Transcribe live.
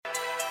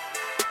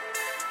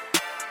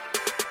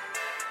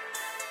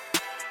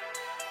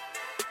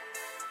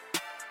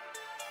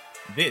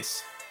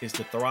This is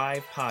the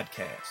Thrive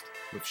Podcast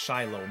with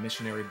Shiloh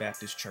Missionary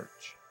Baptist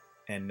Church.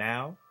 And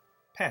now,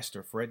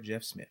 Pastor Fred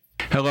Jeff Smith.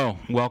 Hello,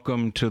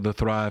 welcome to the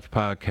Thrive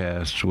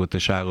Podcast with the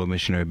Shiloh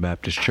Missionary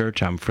Baptist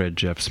Church. I'm Fred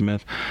Jeff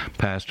Smith,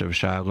 pastor of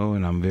Shiloh,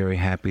 and I'm very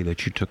happy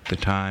that you took the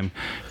time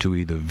to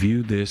either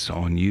view this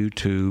on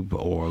YouTube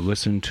or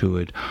listen to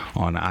it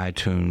on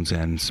iTunes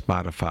and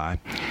Spotify.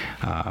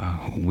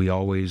 We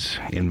always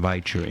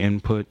invite your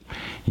input.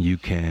 You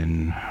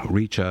can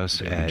reach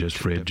us at just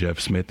Fred Jeff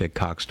Smith at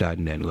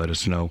Cox.net. Let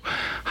us know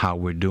how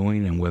we're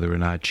doing and whether or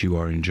not you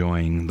are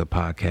enjoying the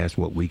podcast,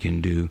 what we can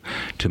do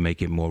to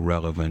make it more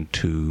relevant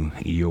to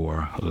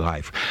your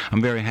life.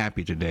 I'm very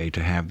happy today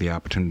to have the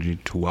opportunity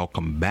to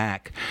welcome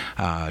back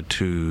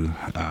to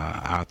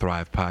our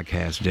Thrive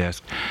Podcast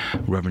desk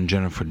Reverend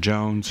Jennifer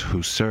Jones,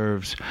 who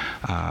serves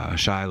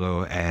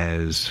Shiloh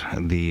as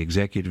the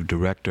Executive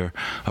Director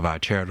of our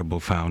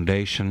Charitable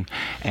Foundation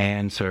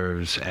and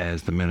serves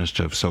as the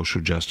Minister of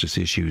Social Justice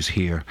Issues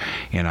here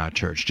in our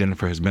church.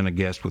 Jennifer has been a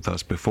guest with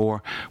us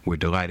before. We're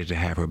delighted to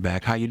have her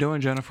back. How you doing,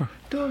 Jennifer?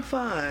 Doing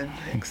fine.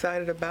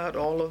 Excited about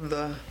all of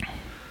the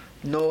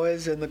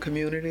noise in the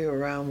community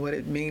around what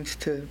it means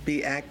to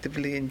be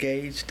actively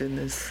engaged in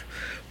this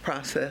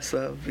process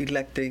of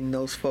electing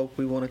those folk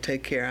we want to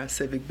take care of our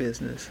civic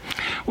business.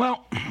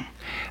 Well,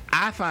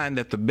 I find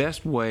that the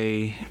best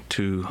way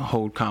to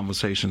hold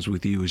conversations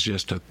with you is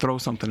just to throw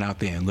something out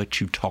there and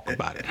let you talk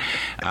about it.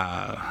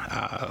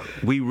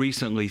 We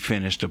recently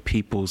finished a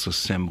People's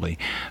Assembly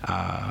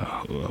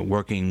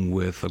working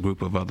with a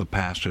group of other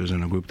pastors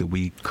and a group that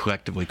we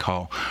collectively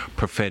call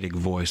Prophetic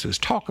Voices.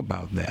 Talk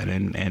about that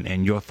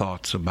and your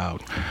thoughts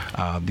about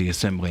the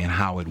assembly and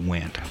how it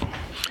went.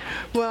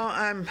 Well,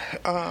 I'm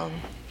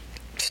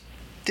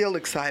still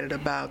excited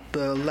about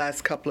the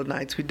last couple of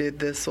nights. We did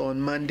this on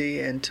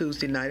Monday and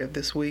Tuesday night of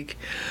this week,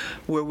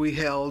 where we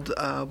held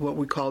what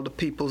we call the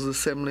People's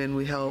Assembly, and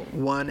we held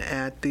one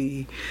at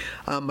the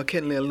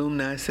McKinley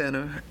Alumni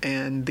Center,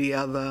 and the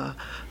other,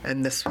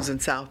 and this was in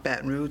South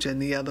Baton Rouge,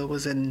 and the other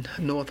was in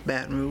North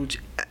Baton Rouge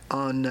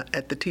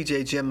at the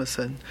T.J.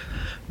 Jemison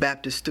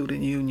Baptist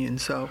Student Union.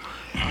 So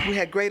we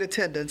had great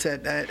attendance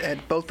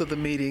at both of the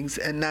meetings,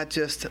 and not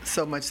just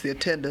so much the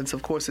attendance.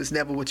 Of course, it's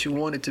never what you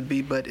want it to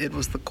be, but it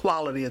was the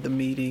quality of the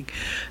meeting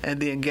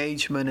and the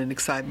engagement and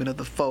excitement of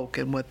the folk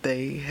and what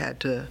they had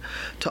to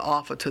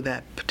offer to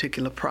that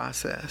particular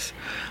process.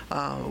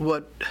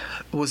 What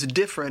was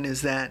different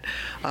is that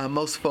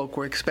most folk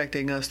were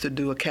expecting us to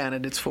do a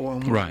candidates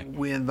forum. Right.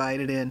 We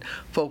invited in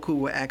folk who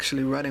were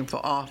actually running for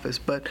office,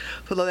 but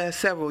for the last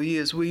several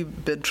years,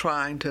 we've been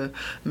trying to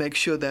make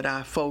sure that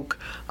our folk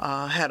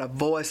had a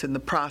voice in the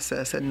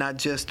process, and not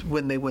just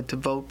when they went to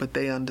vote, but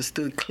they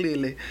understood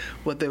clearly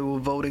what they were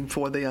voting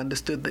for. They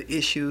understood the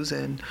issues,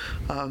 and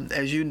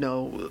as you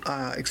know,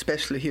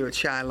 especially here at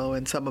Shiloh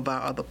and some of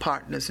our other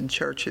partners and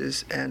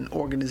churches and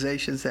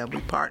organizations that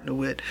we partner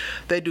with,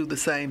 they do the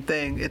same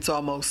thing. It's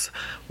almost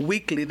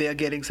weekly they're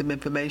getting some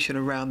information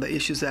around the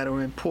issues that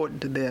are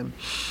important to them.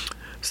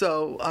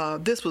 So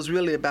this was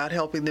really about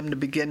helping them to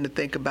begin to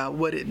think about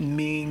what it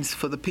means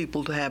for the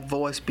people to have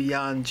voice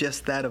beyond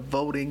just that of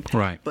voting,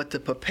 right, but to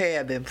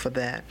prepare them for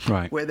that,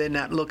 right, where they're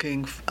not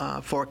looking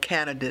for a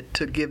candidate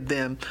to give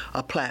them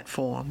a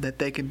platform, that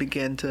they can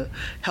begin to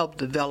help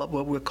develop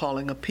what we're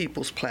calling a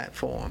people's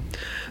platform.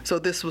 So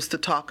this was to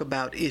talk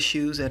about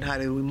issues and how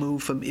do we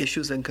move from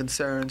issues and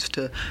concerns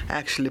to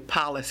actually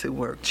policy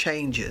work,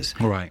 changes.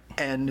 Right.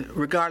 And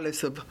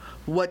regardless of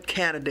what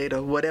candidate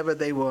or whatever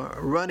they were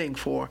running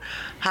for,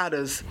 how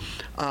does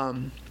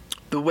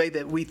the way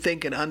that we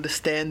think and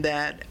understand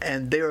that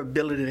and their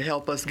ability to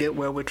help us get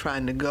where we're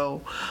trying to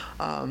go,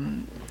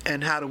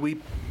 and how do we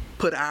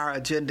put our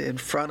agenda in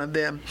front of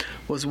them,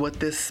 was what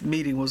this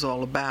meeting was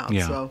all about.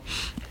 Yeah. So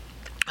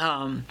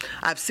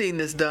I've seen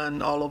this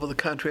done all over the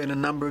country in a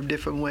number of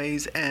different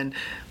ways, and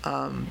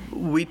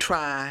we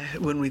try,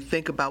 when we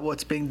think about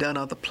what's being done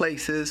other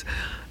places,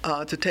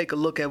 to take a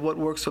look at what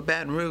works for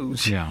Baton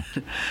Rouge. Yeah.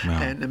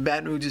 Yeah. And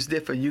Baton Rouge is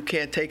different. You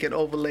can't take and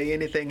overlay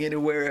anything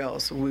anywhere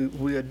else.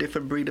 We are a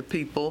different breed of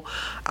people.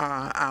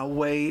 Our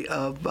way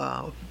of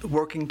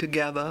working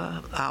together,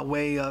 our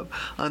way of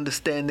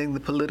understanding the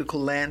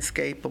political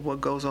landscape of what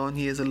goes on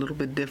here is a little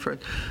bit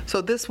different.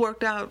 So this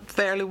worked out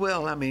fairly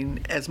well. I mean,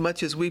 as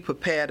much as we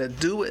prepare to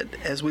do it,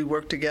 as we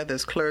work together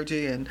as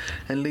clergy and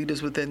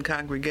leaders within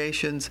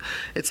congregations,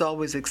 it's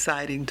always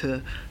exciting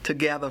to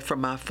gather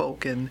from our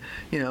folk. And,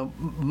 you know,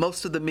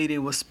 most of the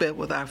meeting was spent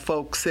with our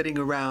folks sitting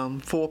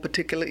around for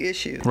particular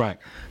issues. Right.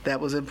 That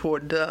was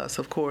important to us.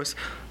 Of course,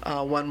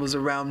 one was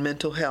around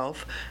mental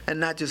health, and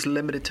not just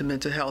limited to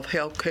mental health,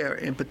 healthcare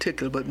in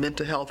particular, but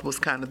mental health was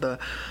kind of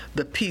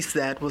the piece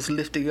that was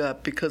lifting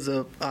up because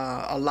of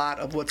a lot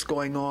of what's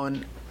going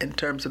on in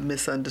terms of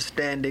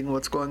misunderstanding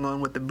what's going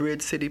on with the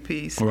Bridge City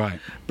piece. Right.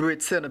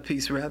 Bridge Center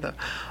piece, rather.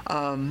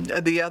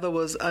 The other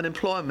was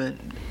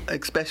unemployment,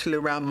 especially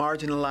around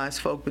marginalized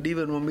folk. But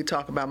even when we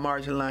talk about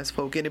marginalized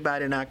folk,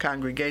 anybody in our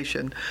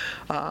congregation,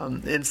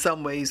 in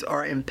some ways,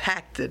 are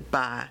impacted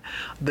by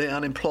the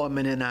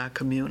unemployment in our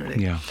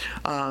community. Yeah.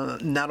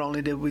 Not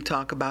only did we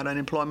talk about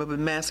unemployment, but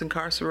mass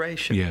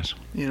incarceration. Yes.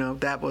 You know,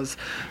 that was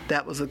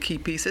a key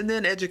piece. And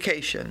then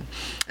education.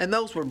 And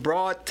those were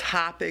broad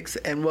topics,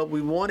 and what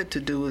we wanted to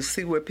do is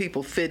see where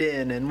people fit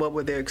in and what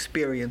were their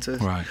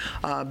experiences. Right.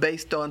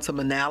 Based on some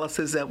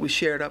analysis that we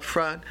shared up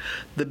front,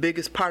 the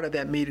biggest part of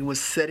that meeting was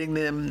setting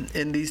them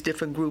in these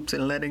different groups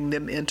and letting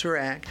them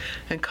interact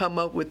and come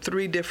up with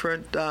 3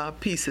 different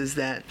pieces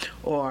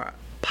or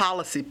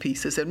policy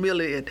pieces. And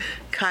really it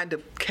kind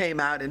of came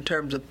out in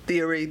terms of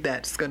theory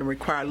that's going to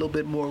require a little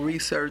bit more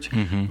research,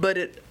 but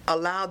it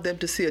allowed them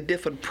to see a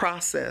different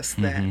process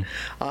that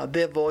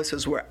their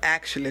voices were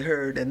actually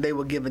heard and they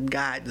were given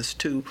guidance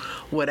to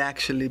what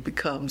actually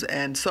becomes,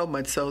 and so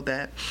much so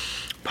that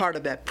part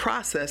of that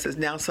process is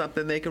now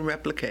something they can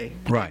replicate.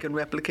 Right. They can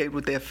replicate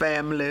with their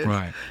families,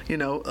 right. You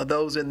know,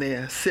 those in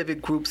their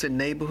civic groups and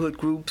neighborhood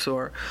groups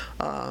or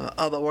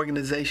other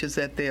organizations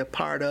that they're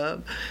part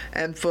of.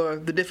 And for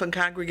the different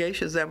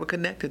congregations that were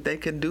connected, they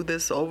can do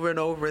this over and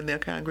over in their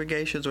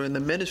congregations or in the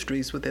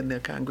ministries within their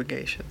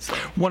congregations. So.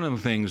 One of the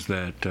things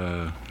that,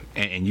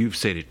 and you've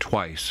said it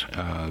twice,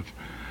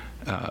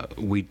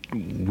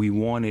 we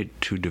wanted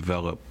to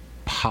develop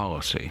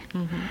policy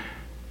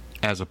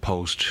as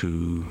opposed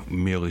to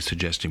merely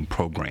suggesting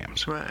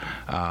programs. Right.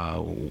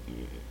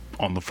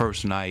 On the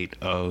first night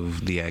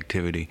of the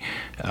activity,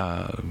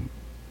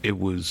 it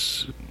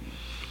was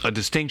a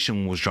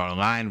distinction was drawn, a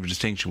line of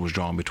distinction was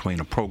drawn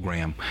between a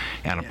program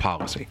and a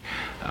policy.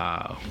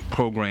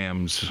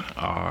 Programs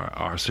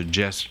are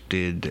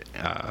suggested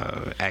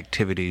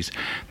activities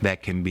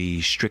that can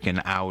be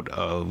stricken out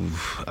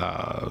of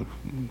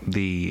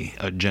the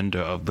agenda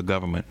of the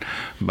government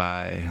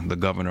by the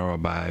governor or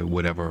by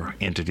whatever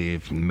entity,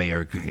 if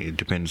mayor, it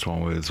depends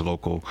on whether it's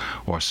local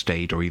or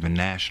state or even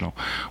national.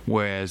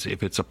 Whereas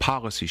if it's a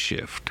policy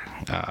shift,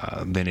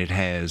 then it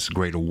has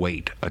greater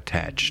weight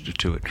attached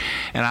to it.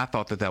 And I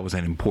thought that was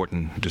an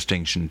important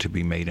distinction to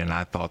be made, and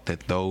I thought that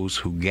those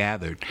who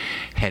gathered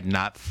had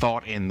not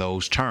thought in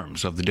those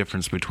terms of the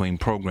difference between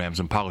programs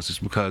and policies,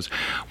 because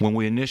when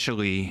we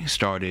initially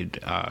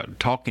started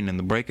talking in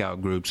the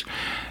breakout groups,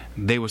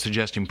 they were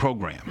suggesting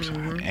programs,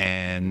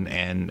 and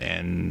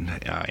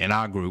in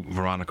our group,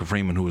 Veronica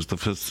Freeman, who was the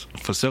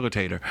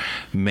facilitator,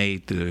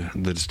 made the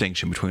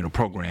distinction between a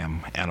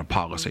program and a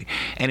policy,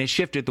 and it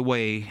shifted the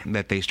way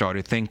that they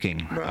started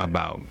thinking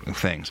about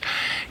things.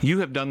 You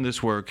have done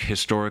this work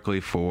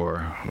historically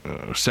for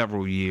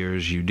several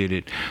years. You did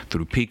it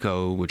through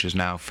PICO, which is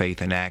now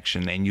Faith in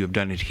Action, and you have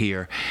done it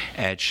here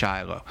at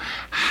Shiloh.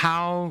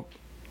 How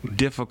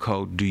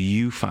difficult do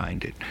you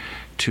find it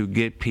to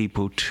get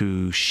people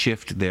to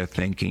shift their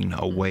thinking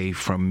away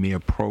from mere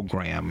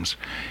programs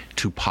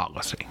to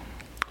policy?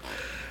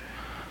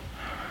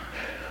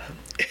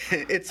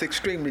 It's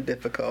extremely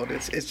difficult.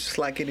 It's just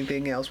like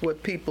anything else.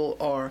 What people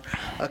are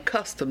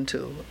accustomed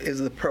to is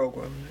the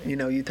program. You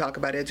know, you talk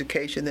about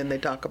education, then they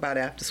talk about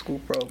after-school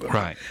programs.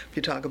 Right. If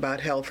you talk about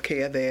health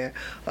care, there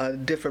are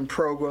different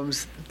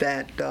programs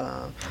that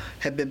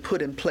have been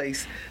put in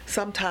place.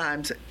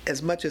 Sometimes,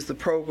 as much as the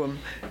program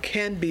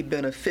can be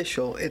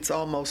beneficial, it's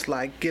almost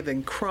like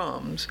giving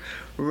crumbs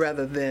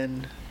rather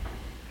than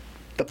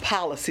the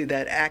policy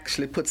that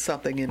actually puts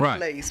something in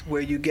place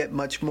where you get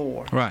much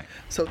more. Right.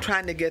 So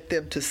trying to get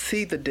them to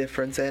see the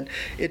difference, and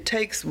it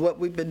takes what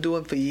we've been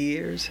doing for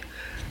years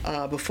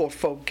before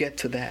folk get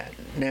to that.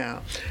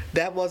 Now,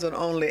 that wasn't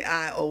only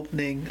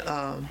eye-opening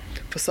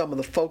for some of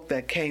the folk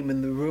that came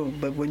in the room,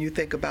 but when you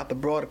think about the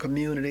broader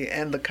community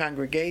and the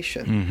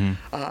congregation,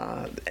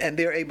 and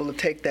they're able to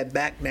take that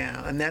back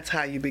now, and that's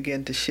how you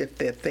begin to shift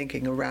their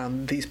thinking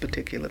around these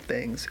particular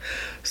things.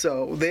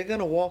 So they're going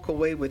to walk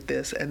away with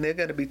this, and they're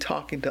going to be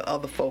talking to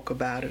other folk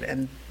about it,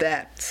 and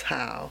that's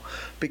how,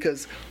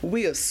 because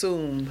we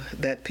assume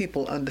that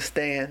people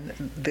understand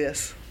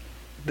this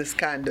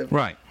kind of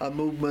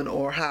movement,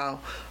 or how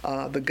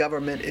the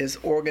government is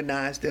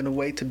organized in a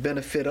way to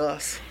benefit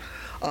us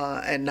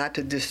and not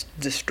to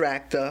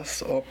distract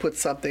us or put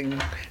something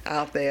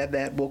out there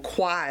that will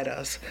quiet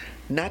us,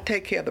 not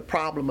take care of the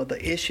problem of the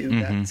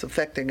issue that's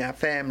affecting our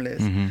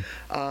families.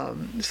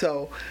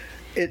 So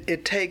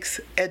it takes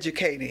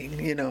educating,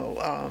 you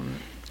know.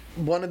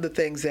 One of the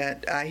things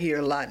that I hear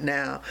a lot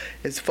now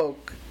is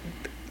folk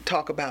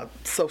talk about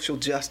social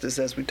justice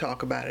as we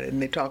talk about it, and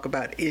they talk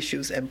about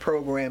issues and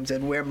programs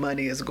and where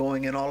money is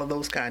going and all of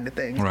those kind of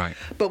things. Right.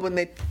 But when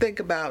they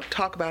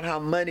talk about how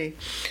money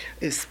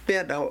is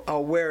spent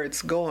or where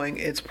it's going,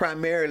 it's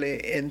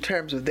primarily in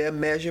terms of their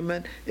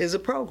measurement is a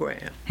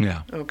program.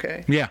 Yeah.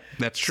 Okay. Yeah,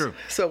 that's true.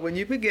 So when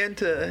you begin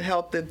to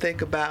help them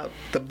think about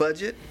the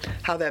budget,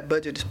 how that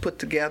budget is put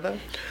together,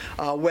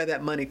 where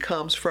that money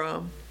comes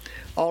from,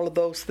 all of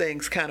those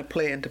things kind of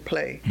play into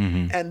play.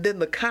 And then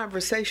the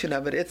conversation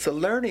of it, it's a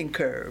learning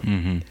curve.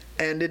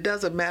 And it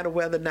doesn't matter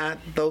whether or not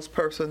those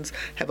persons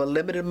have a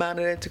limited amount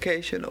of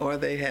education or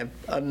they have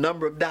a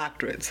number of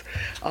doctorates.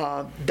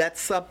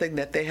 That's something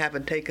that they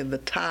haven't taken the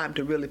time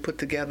to really put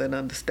together and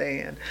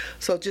understand.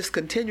 So just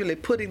continually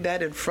putting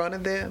that in front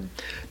of them,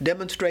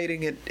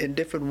 demonstrating it in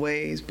different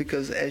ways,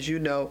 because as you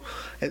know,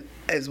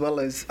 as well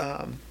as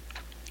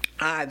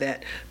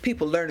that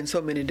people learn in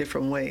so many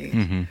different ways.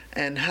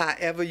 And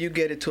however you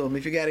get it to them,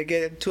 if you got to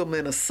get it to them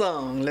in a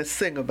song, let's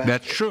sing about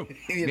That's it. That's true.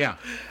 You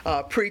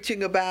know,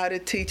 preaching about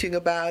it, teaching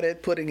about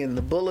it, putting in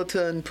the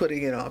bulletin,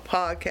 putting it on a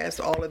podcast,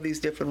 all of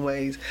these different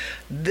ways,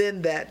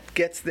 then that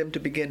gets them to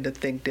begin to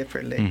think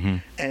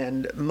differently.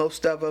 And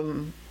most of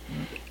them,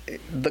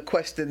 the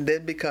question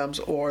then becomes,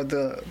 or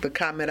the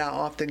comment I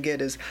often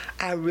get is,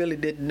 I really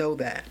didn't know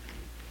that.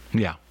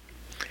 Yeah.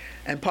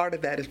 And part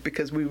of that is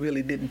because we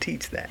really didn't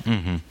teach that.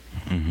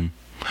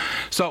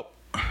 So,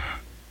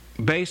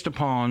 based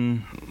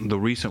upon the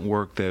recent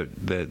work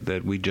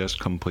that we just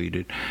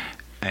completed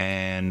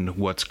and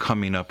what's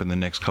coming up in the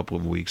next couple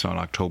of weeks, on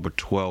October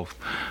 12th,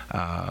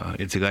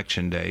 it's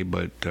election day,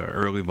 but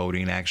early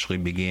voting actually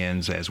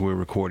begins as we're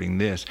recording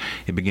this.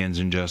 It begins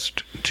in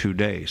just 2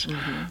 days.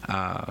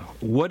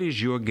 What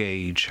is your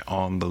gauge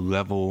on the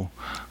level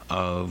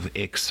of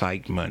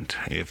excitement,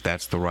 if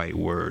that's the right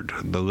word,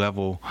 the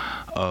level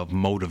of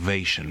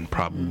motivation,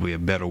 probably a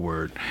better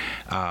word,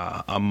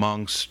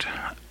 amongst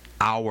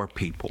our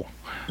people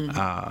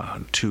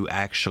to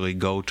actually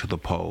go to the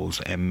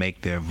polls and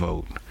make their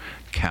vote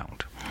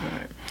count?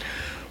 Right.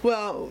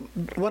 Well,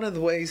 one of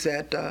the ways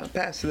that,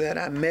 Pastor, that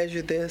I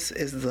measure this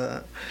is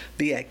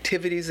the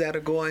activities that are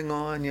going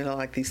on, you know,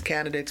 like these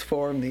candidates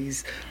forum,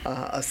 these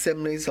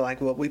assemblies, like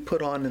what we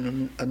put on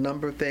in a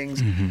number of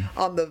things.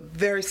 On the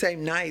very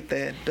same night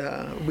that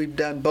we've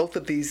done both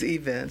of these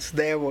events,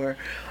 there were,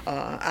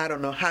 I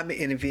don't know how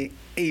many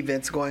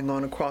events going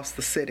on across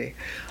the city.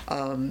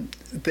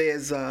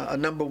 There's a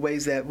number of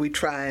ways that we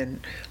try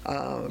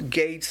and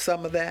gauge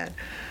some of that.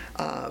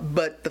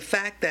 But the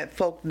fact that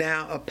folk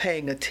now are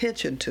paying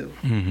attention to,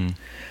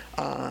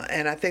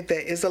 and I think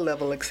there is a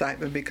level of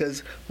excitement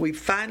because we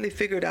finally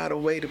figured out a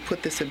way to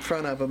put this in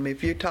front of them.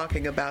 If you're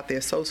talking about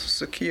their Social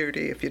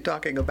Security, if you're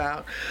talking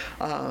about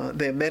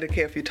their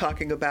Medicare, if you're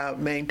talking about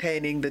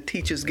maintaining the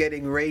teachers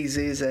getting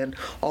raises and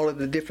all of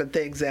the different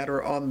things that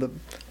are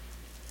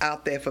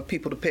out there for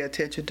people to pay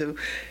attention to,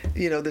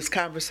 you know, this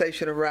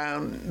conversation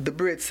around the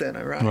Bridge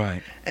Center,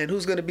 right? And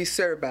who's going to be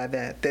served by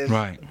that?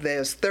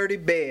 There's 30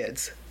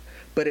 beds.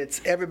 But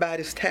it's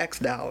everybody's tax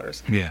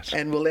dollars. Yes.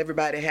 And will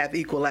everybody have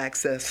equal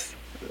access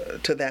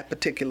to that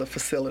particular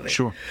facility?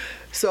 Sure.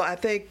 So I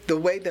think the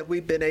way that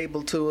we've been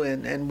able to,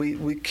 and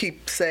we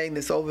keep saying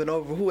this over and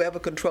over, whoever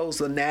controls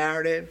the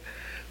narrative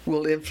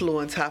will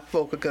influence how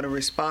folk are going to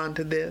respond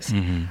to this.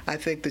 I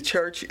think the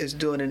church is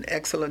doing an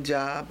excellent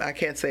job. I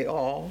can't say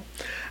all.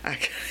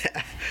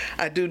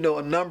 I do know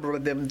a number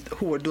of them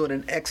who are doing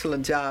an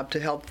excellent job to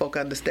help folk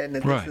understand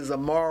that this is a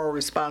moral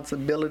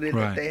responsibility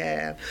that they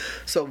have.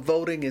 So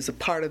voting is a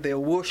part of their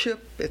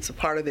worship. It's a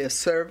part of their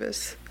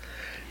service.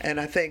 And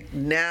I think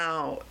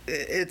now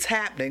it's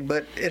happening,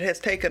 but it has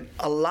taken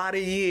a lot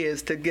of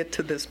years to get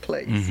to this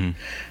place.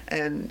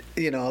 And,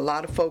 you know, a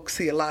lot of folks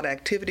see a lot of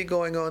activity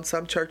going on.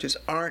 Some churches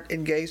aren't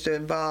engaged or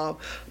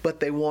involved, but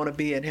they want to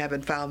be and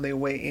haven't found their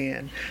way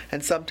in.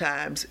 And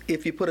sometimes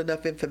if you put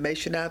enough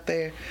information out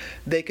there,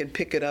 they can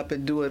pick it up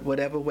and do it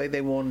whatever way they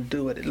want to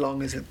do it, as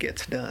long as it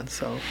gets done.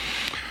 So,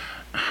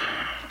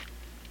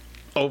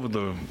 over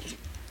the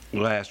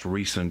last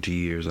recent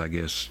years, I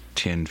guess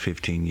 10,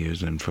 15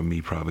 years, and for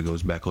me probably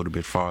goes back a little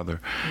bit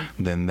farther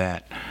than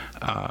that,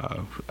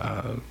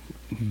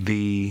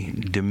 the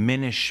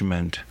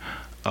diminishment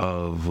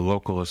of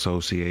local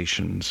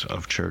associations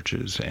of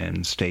churches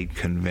and state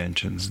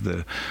conventions,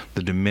 the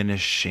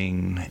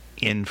diminishing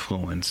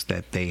influence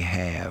that they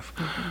have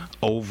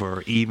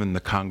over even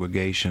the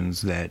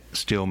congregations that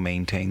still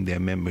maintain their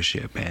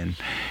membership.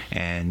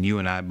 And you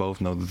and I both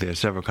know that there are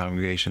several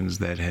congregations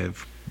that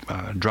have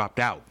dropped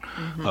out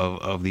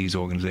of these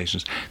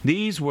organizations.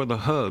 These were the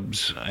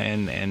hubs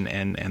and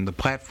the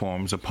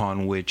platforms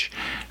upon which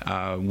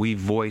we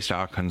voiced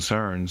our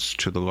concerns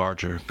to the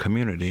larger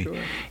community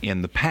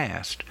in the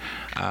past.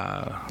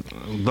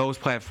 Those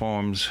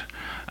platforms,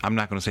 I'm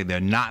not going to say they're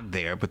not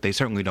there, but they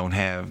certainly don't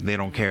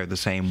carry the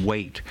same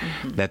weight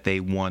that they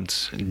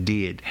once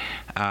did.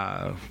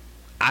 I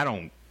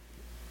don't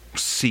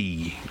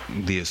see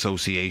the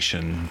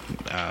association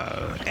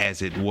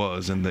as it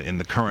was in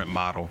the current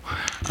model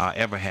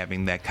ever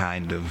having that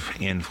kind of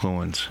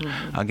influence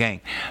again.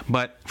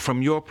 But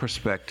from your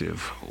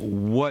perspective,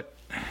 what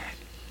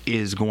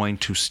is going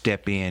to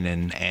step in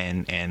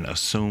and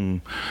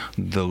assume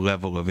the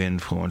level of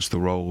influence, the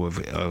role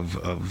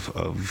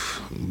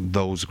of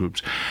those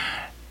groups?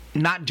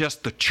 Not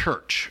just the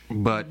church,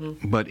 but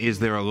is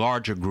there a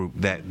larger group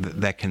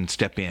that can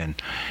step in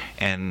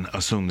and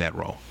assume that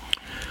role?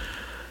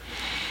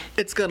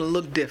 It's going to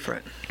look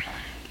different.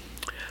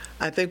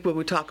 I think when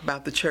we talk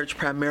about the church,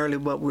 primarily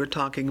what we're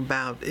talking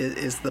about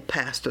is the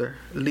pastor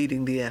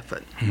leading the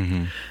effort.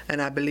 Mm-hmm.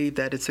 And I believe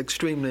that it's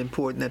extremely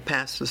important that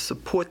pastors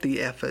support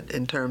the effort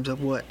in terms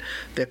of what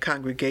their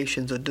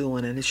congregations are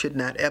doing, and it should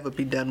not ever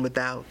be done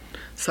without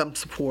some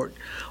support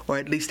or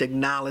at least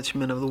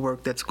acknowledgement of the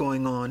work that's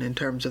going on in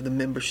terms of the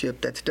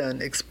membership that's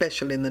done,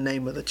 especially in the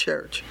name of the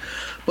church.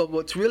 But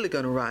what's really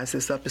going to rise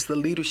this up is the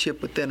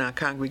leadership within our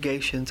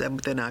congregations and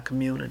within our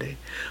community,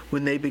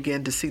 when they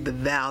begin to see the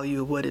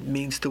value of what it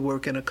means to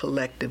work in a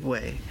collective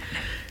way.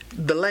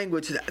 The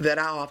language that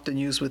I often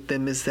use with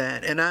them is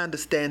that, and I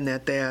understand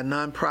that there are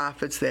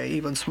nonprofits, there are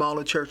even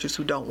smaller churches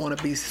who don't want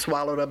to be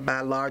swallowed up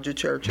by larger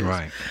churches.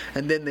 Right.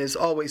 And then there's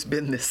always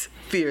been this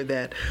fear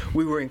that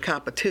we were in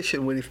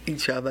competition with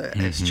each other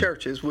as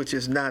churches, which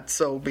is not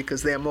so,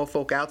 because there are more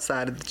folk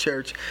outside of the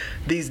church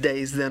these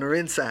days than are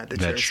inside the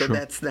church. True. So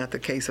that's not the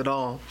case at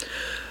all.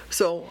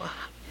 So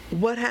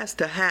what has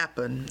to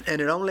happen,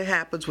 and it only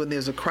happens when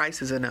there's a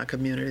crisis in our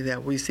community,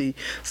 that we see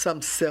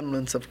some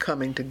semblance of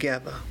coming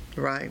together,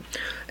 right?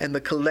 And the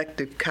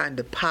collective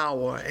kind of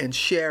power and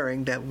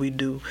sharing that we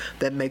do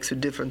that makes a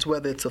difference,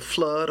 whether it's a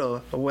flood or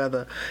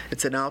whether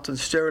it's an Alton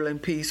Sterling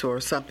piece or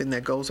something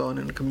that goes on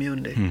in the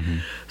community. Mm-hmm.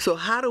 So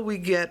how do we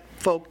get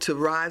folk to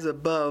rise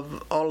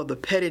above all of the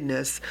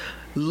pettiness,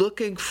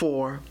 looking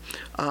for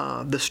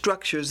the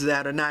structures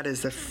that are not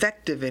as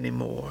effective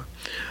anymore?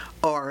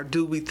 Or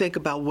do we think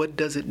about what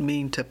does it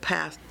mean to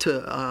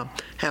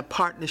have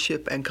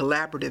partnership and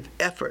collaborative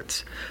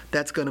efforts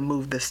that's going to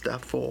move this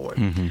stuff forward?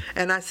 Mm-hmm.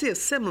 And I see a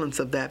semblance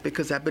of that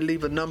because I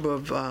believe a number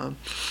of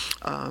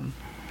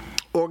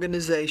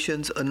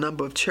organizations, a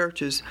number of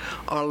churches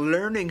are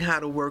learning how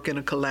to work in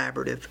a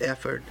collaborative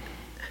effort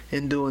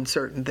in doing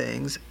certain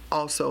things,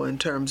 also in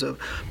terms of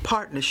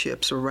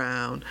partnerships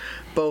around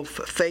both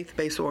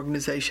faith-based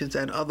organizations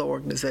and other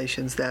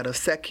organizations that are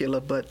secular,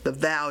 but the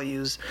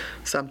values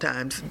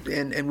sometimes,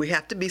 and we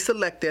have to be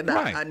selective.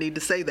 Right. I need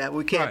to say that.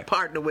 We can't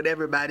partner with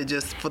everybody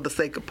just for the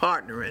sake of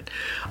partnering.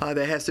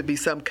 There has to be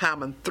some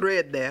common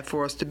thread there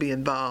for us to be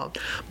involved.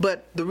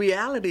 But the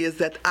reality is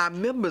that our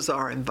members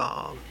are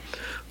involved.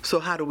 So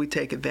how do we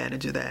take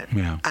advantage of that?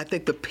 Yeah. I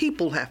think the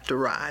people have to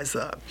rise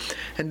up.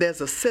 And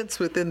there's a sense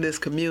within this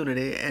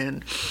community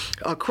and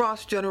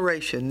across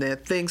generation, there are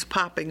things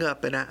popping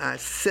up, and I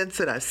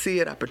sense it, I see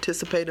it, I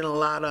participate in a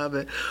lot of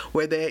it,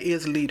 where there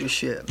is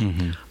leadership,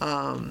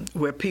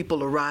 where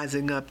people are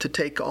rising up to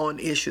take on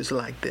issues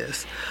like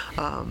this,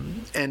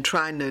 and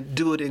trying to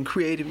do it in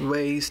creative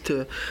ways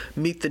to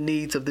meet the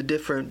needs of the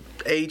different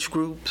age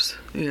groups,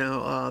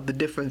 the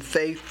different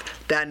faith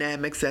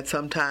dynamics that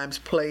sometimes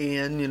play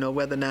in,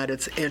 whether or not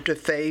it's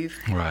interfaith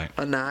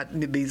or not,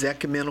 these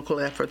ecumenical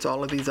efforts,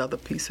 all of these other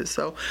pieces.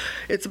 So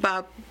it's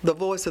about the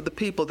voice of the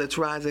people that's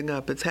rising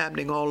up. It's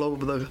happening all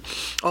over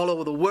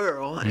the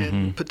world, and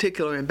in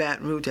particular in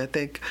Baton Rouge. I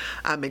think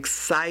I'm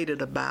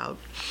excited about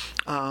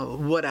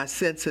what I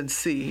sense and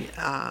see.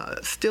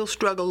 Still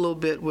struggle a little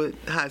bit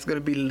with how it's going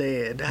to be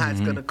led, how it's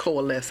going to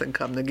coalesce and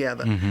come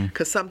together,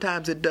 because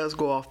sometimes it does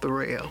go off the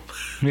rail.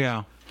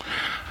 Yeah.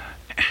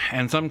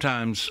 And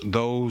sometimes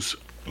those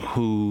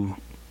who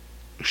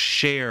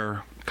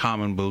share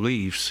common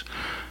beliefs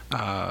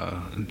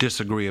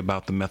disagree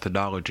about the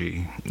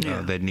methodology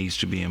that needs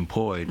to be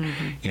employed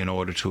in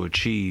order to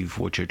achieve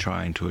what you're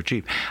trying to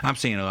achieve. I'm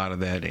seeing a lot of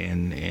that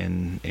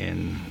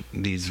in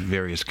these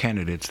various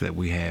candidates that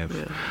we have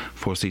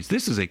for seats.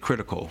 This is a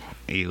critical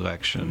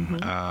election,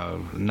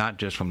 not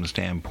just from the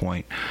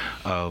standpoint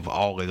of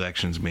all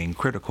elections being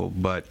critical,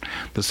 but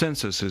the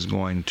census is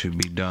going to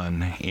be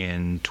done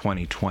in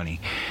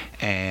 2020,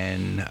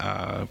 and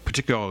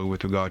particularly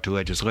with regard to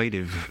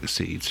legislative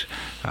seats,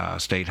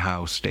 state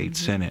house, state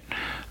senate.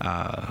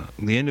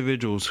 The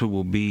individuals who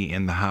will be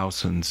in the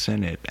House and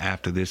Senate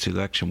after this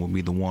election will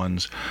be the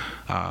ones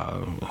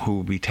who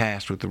will be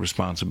tasked with the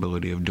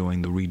responsibility of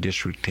doing the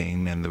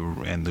redistricting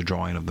and the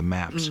drawing of the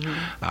maps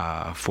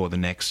for the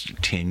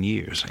next 10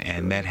 years.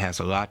 And that has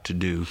a lot to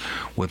do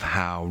with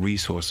how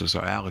resources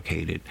are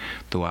allocated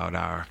throughout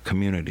our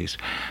communities.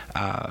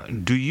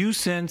 Do you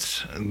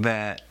sense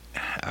that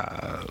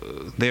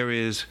there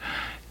is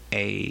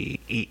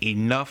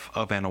enough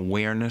of an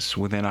awareness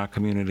within our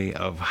community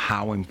of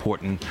how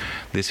important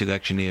this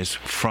election is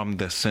from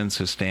the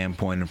census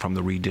standpoint and from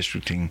the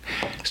redistricting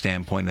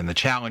standpoint, and the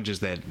challenges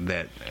that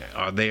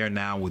are there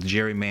now with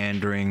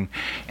gerrymandering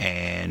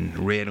and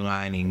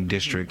redlining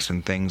districts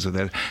and things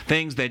that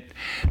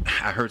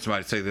I heard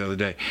somebody say the other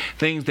day,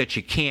 things that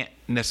you can't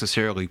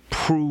necessarily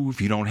prove,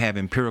 you don't have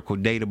empirical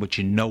data, but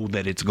you know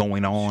that it's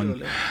going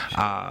on.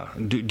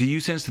 Do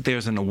you sense that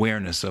there's an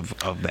awareness of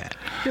that?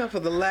 For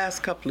the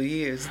last couple of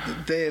years,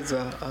 there's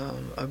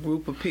a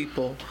group of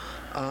people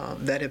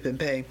that have been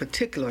paying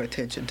particular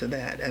attention to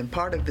that. And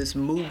part of this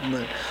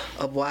movement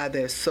of why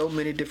there's so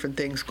many different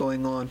things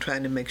going on,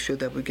 trying to make sure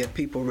that we get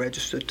people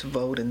registered to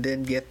vote and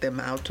then get them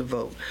out to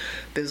vote.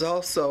 There's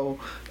also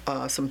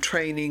some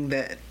training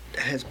that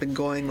has been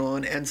going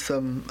on, and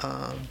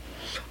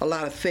a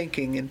lot of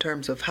thinking in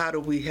terms of how do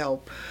we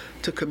help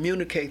to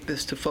communicate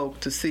this to folk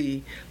to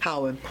see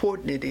how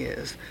important it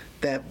is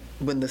that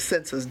when the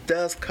census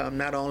does come,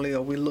 not only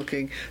are we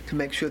looking to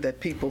make sure that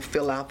people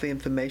fill out the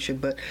information,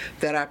 but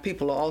that our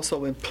people are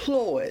also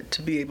employed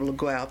to be able to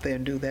go out there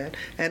and do that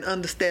and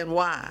understand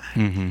why.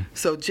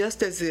 So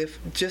just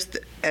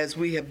as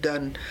we have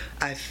done,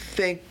 I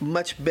think,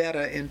 much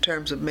better in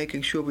terms of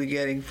making sure we're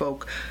getting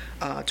folk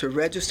to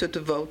register to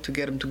vote, to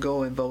get them to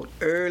go and vote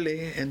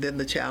early, and then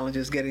the challenge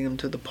is getting them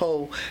to the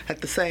poll.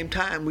 At the same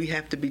time, we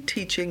have to be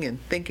teaching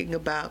and thinking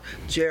about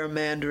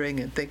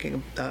gerrymandering and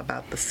thinking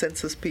about the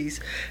census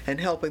piece and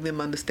helping them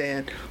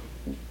understand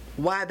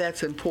why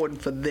that's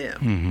important for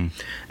them.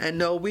 And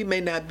no, we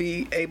may not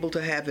be able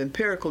to have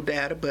empirical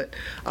data, but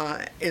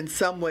in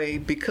some way,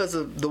 because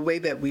of the way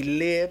that we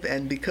live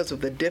and because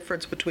of the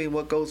difference between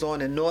what goes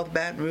on in North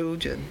Baton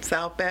Rouge and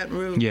South Baton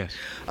Rouge, yes,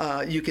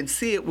 you can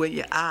see it with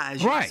your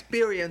eyes. You right.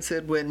 experience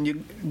it when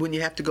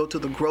you have to go to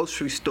the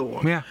grocery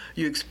store. Yeah.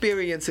 You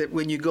experience it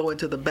when you go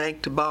into the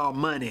bank to borrow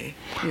money.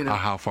 You know. Or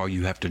how far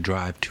you have to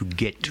drive to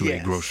get to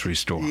Yes. a grocery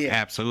store. Yeah.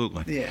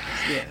 Absolutely. Yes,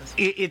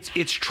 yes.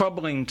 It's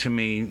troubling to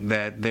me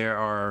that there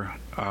are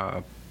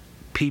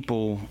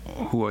people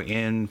who are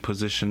in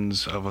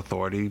positions of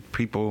authority,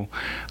 people,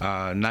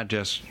 not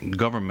just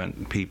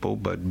government people,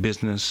 but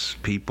business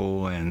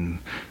people and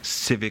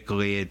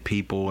civically led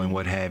people and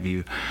what have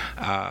you,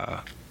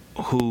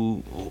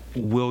 who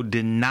will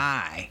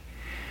deny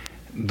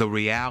the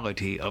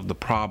reality of the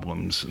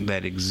problems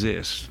that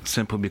exist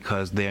simply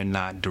because they're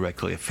not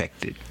directly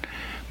affected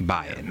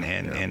by it,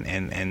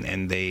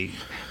 and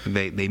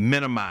they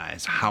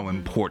minimize how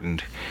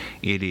important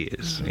it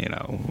is. You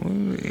know,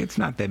 it's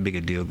not that big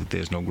a deal that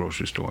there's no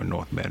grocery store in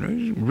North Baton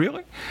Rouge.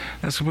 Really?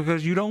 That's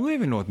because you don't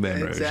live in North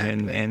Baton Rouge,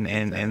 Exactly.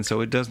 and so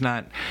it does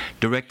not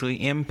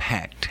directly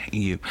impact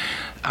you.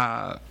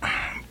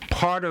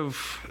 Part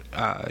of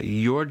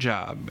your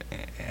job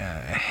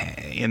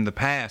in the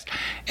past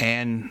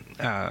and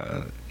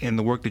in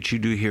the work that you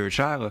do here at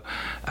Shiloh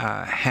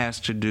has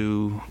to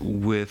do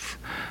with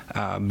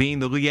being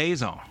the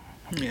liaison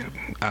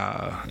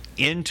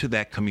into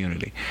that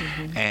community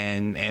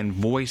and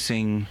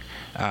voicing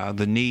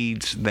the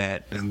needs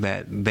that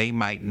they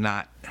might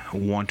not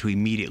want to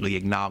immediately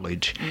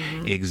acknowledge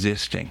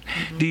existing.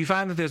 Do you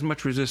find that there's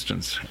much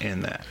resistance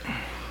in that?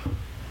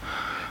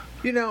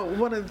 You know,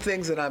 one of the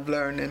things that I've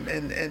learned,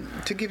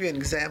 and to give you an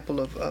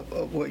example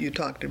of what you're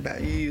talking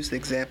about, you used the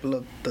example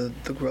of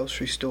the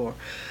grocery store.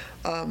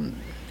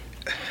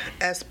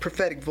 As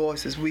prophetic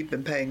voices, we've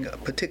been paying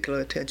particular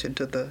attention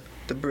to the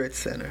Bridge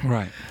Center,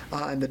 right,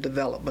 and the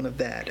development of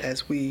that,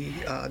 as we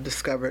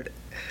discovered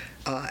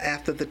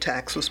after the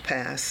tax was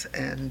passed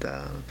and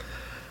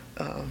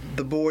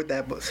the board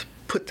that was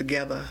put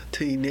together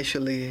to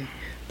initially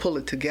pull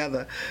it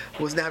together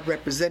was not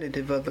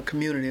representative of the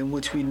community in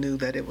which we knew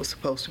that it was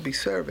supposed to be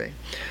serving.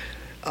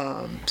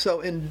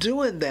 So in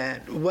doing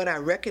that, what I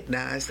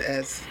recognized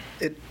as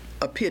it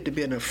appeared to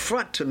be an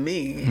affront to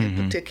me in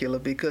particular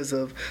because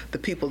of the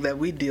people that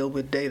we deal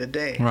with day to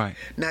day, right,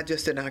 not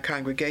just in our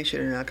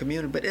congregation, in our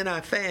community, but in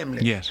our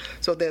families. Yes.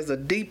 So there's a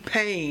deep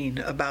pain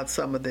about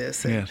some of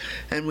this. And,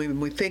 and when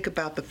we think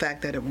about the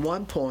fact that at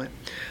one point,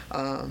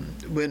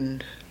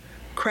 when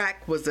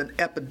crack was an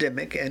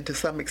epidemic, and to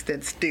some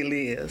extent still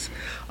is,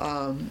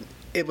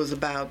 it was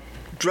about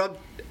drug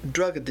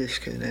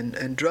addiction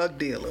and drug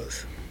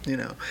dealers. You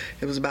know,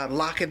 it was about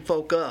locking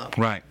folk up.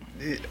 Right.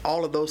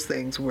 All of those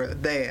things were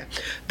there.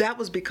 That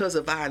was because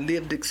of our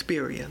lived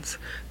experience,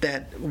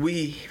 that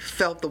we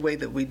felt the way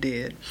that we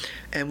did,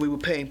 and we were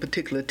paying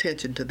particular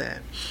attention to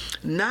that.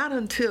 Not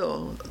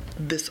until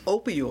this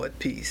opioid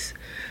piece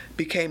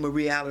became a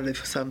reality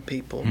for some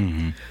people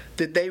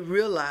did they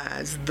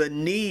realize the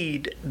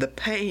need, the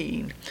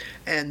pain,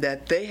 and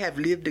that they have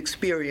lived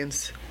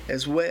experience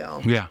as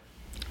well. Yeah.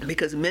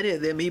 Because many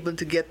of them, even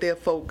to get their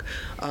folk,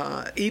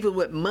 even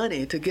with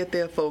money, to get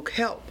their folk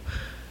help,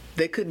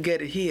 they couldn't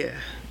get it here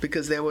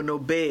because there were no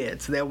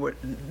beds. There were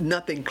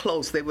nothing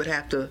close. They would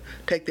have to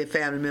take their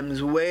family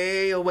members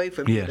way away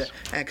from here to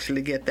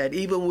actually get that,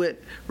 even with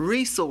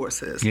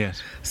resources.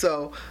 Yes.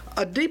 So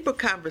a deeper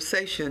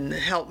conversation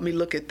helped me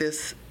look at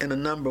this in a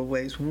number of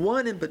ways.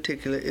 One in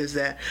particular is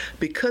that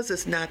because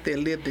it's not their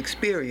lived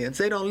experience,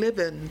 they don't live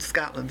in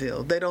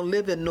Scotlandville, they don't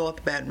live in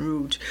North Baton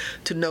Rouge,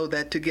 to know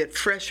that to get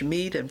fresh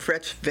meat and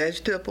fresh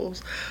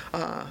vegetables,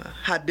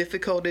 how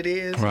difficult it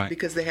is, right,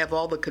 because they have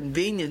all the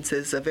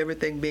conveniences of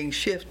everything being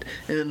shipped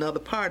in another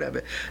part of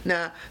it.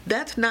 Now,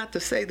 that's not to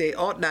say they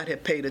ought not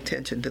have paid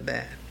attention to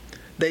that.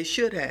 They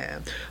should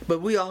have,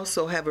 but we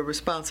also have a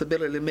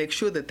responsibility to make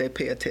sure that they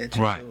pay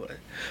attention to it.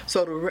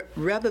 So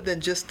rather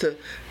than just to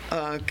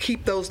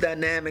keep those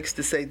dynamics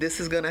to say this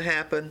is going to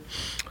happen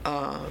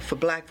for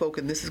black folk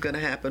and this is going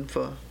to happen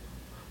for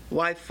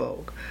white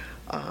folk,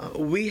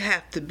 we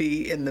have to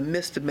be in the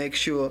midst to make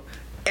sure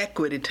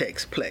equity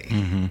takes place.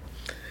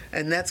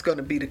 And that's going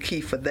to be the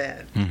key for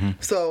that.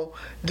 So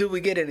do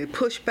we get any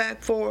pushback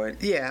for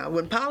it? Yeah.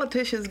 When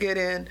politicians get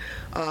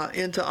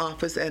into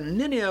office, and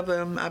many of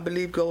them, I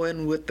believe, go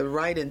in with the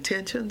right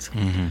intentions,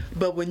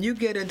 but when you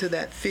get into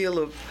that field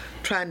of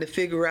trying to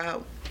figure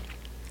out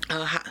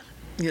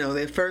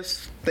their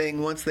first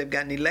thing once they've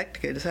gotten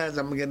elected is how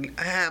am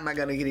I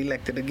going to get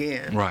elected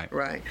again?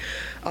 Right.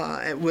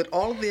 And with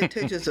all of the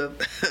intentions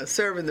of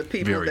serving the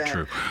people Very that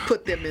true.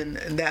 put them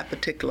in that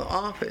particular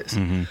office.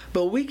 Mm-hmm.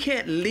 But we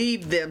can't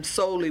leave them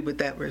solely with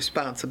that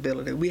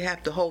responsibility. We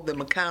have to hold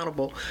them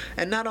accountable.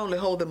 And not only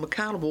hold them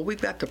accountable,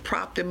 we've got to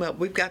prop them up.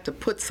 We've got to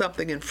put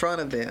something in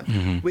front of them.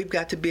 Mm-hmm. We've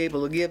got to be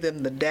able to give them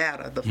the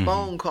data, the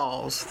phone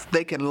calls.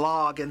 They can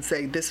log and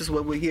say, this is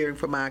what we're hearing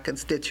from our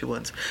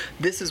constituents.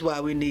 This is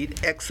why we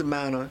need X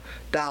amount of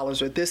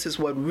dollars, or this is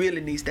what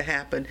really needs to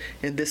happen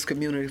in this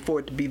community for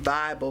it to be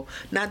viable,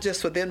 not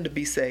just for them to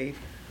be saved,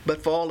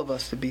 but for all of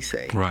us to be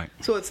saved. Right.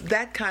 So it's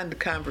that kind of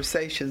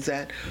conversations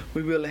that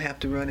we really have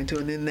to run into,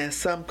 and then there's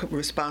some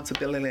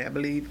responsibility, I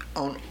believe,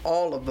 on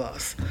all of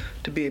us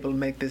to be able to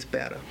make this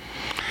better.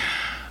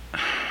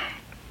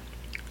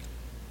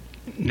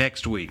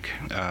 Next week,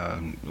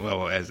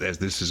 as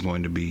this is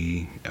going to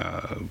be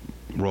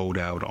rolled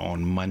out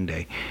on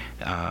Monday,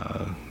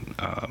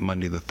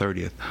 Monday the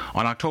 30th,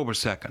 on October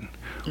 2nd,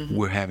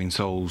 we're having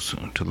Souls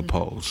to the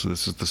Polls.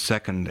 This is the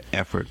second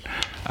effort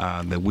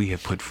that we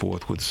have put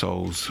forth with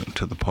Souls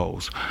to the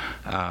Polls.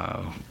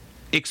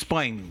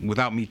 Explain,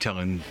 without me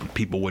telling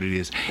people what it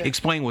is,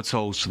 explain what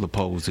Souls to the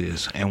Polls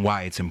is and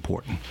why it's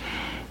important.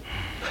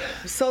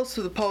 Souls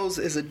to the Polls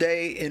is a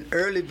day in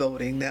early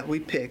voting that we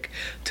pick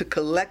to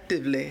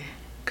collectively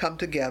come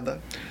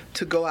together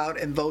to go out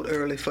and vote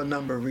early for a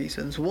number of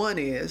reasons. One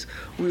is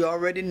we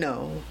already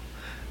know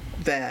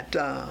that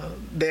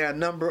there are a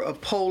number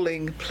of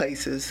polling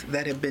places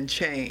that have been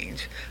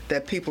changed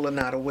that people are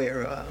not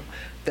aware of,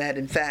 that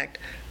in fact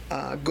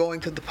going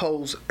to the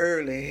polls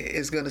early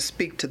is going to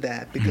speak to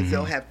that, because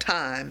they'll have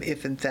time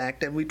if in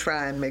fact, and we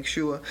try and make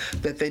sure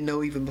that they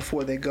know even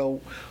before they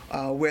go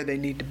where they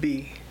need to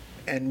be,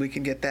 and we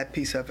can get that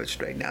piece of it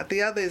straightened out.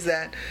 The other is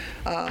that,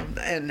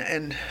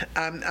 and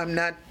I'm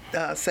not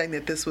saying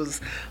that this was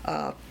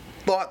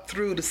thought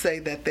through to say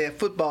that there are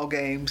football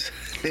games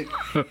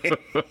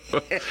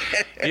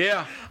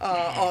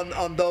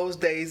on those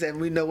days, and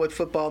we know what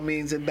football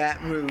means in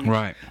Baton Rouge.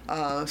 Right.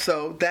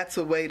 So that's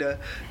a way to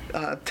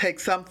take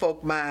some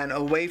folk mind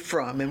away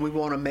from, and we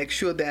want to make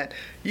sure that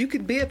you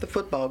can be at the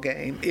football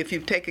game if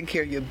you've taken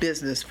care of your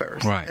business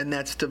first, right, and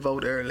that's to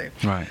vote early.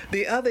 Right.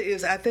 The other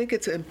is, I think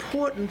it's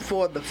important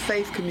for the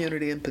faith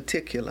community in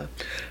particular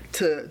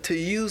to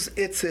use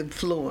its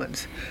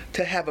influence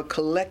to have a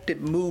collective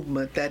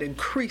movement that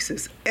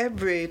increases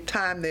every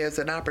time there's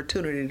an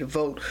opportunity to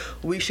vote.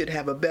 We should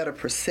have a better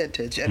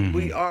percentage, and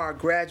we are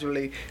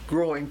gradually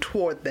growing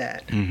toward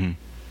that.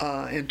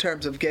 In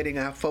terms of getting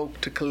our folk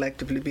to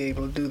collectively be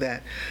able to do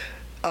that.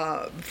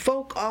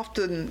 Folk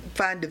often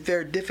find it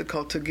very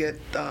difficult to get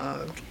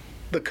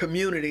the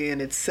community in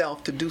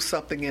itself to do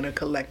something in a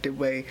collective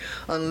way,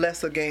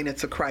 unless, again,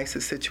 it's a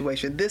crisis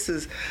situation. This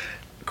is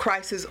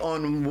crisis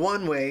on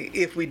one way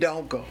if we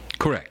don't go.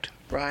 Correct.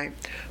 Right?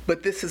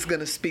 But this is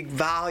going to speak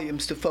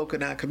volumes to folk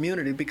in our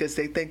community, because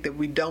they think that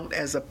we don't,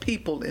 as a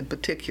people in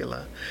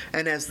particular,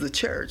 and as the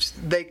church.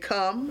 They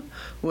come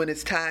when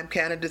it's time,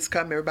 candidates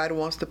come, everybody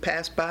wants to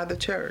pass by the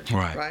church.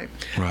 Right.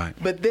 Right.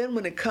 But then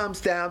when it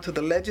comes down to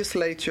the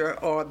legislature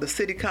or the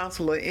city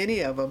council or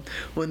any of them,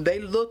 when they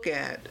look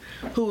at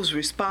who's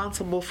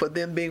responsible for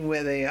them being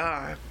where they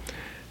are,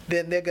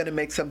 then they're going to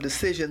make some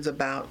decisions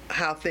about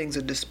how things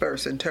are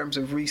dispersed in terms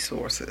of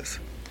resources.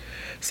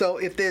 So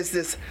if there's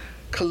this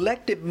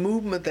collective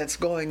movement that's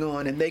going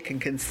on, and they can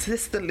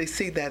consistently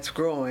see that's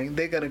growing,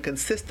 they're going to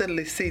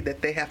consistently see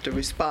that they have to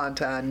respond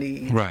to our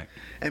needs, right,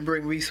 and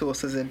bring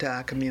resources into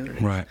our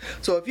community. Right.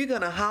 So if you're going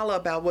to holler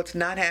about what's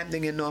not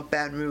happening in North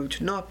Baton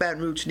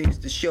Rouge needs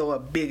to show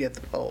up big at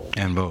the polls.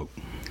 And vote.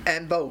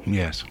 And vote.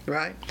 Yes.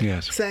 Right?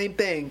 Yes. Same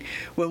thing.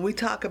 When we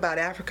talk about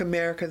African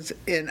Americans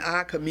in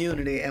our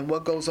community and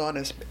what goes on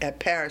at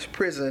Parish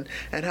Prison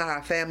and how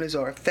our families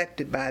are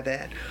affected by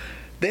that,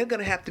 they're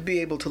going to have to be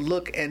able to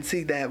look and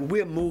see that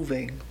we're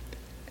moving,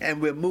 and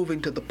we're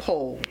moving to the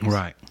polls.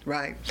 Right.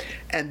 Right.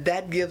 And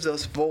that gives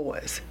us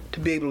voice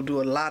to be able to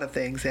do a lot of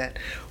things that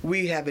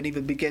we haven't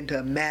even begun to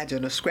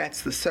imagine or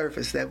scratch the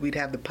surface that we'd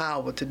have the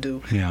power to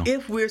do,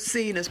 if we're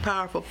seen as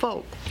powerful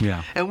folk.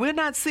 Yeah. And we're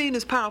not seen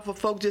as powerful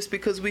folk just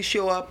because we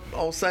show up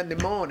on Sunday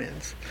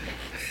mornings.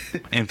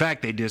 In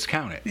fact, they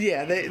discount it.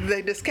 Yeah,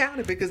 they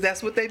discount it because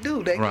that's what they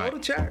do. They go to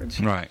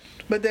church. Right.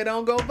 But they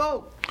don't go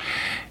vote.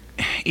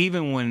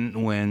 Even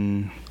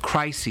when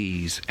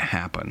crises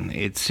happen,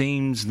 it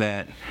seems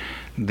that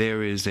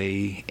there is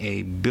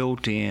a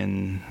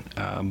built-in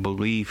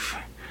belief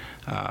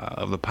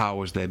of the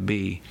powers that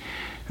be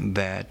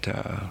that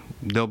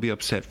they'll be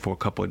upset for a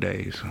couple of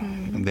days.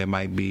 There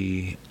might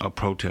be a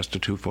protest or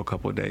two for a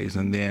couple of days,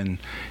 and then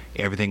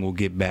everything will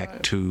get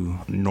back to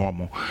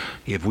normal.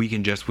 If we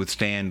can just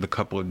withstand the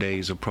couple of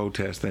days of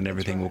protest, then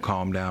everything will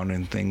calm down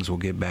and things will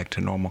get back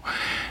to normal.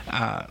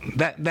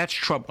 That's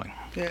troubling.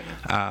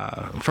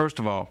 Yeah. First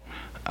of all,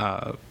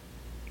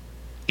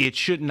 it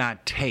should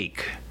not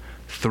take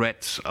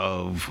threats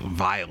of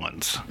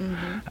violence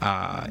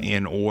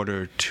in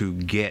order to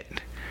get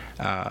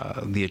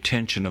the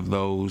attention of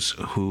those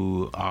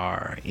who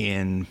are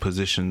in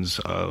positions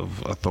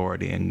of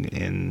authority and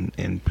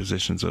in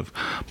positions of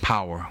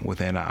power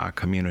within our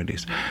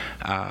communities.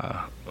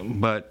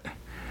 But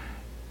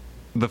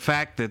the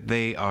fact that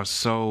they are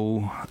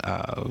so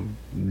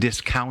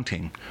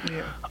discounting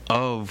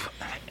of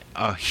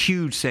a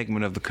huge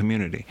segment of the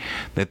community,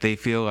 that they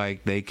feel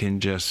like they can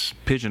just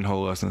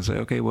pigeonhole us and say,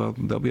 okay, well,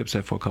 they'll be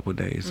upset for a couple of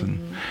days,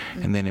 and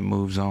then it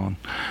moves on.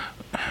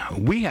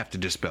 We have to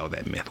dispel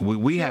that myth.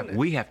 We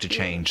have to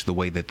change the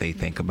way that they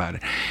think about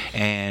it.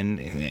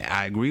 And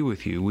I agree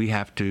with you. We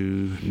have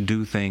to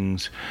do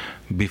things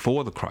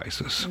before the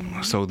crisis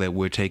so that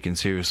we're taken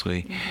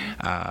seriously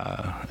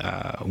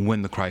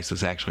when the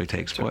crisis actually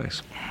takes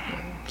place.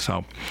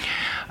 So,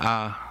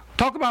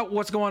 talk about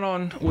what's going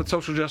on with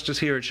social justice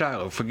here at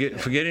Shiloh.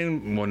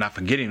 Not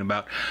forgetting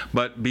about,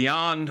 but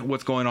beyond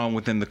what's going on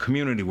within the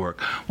community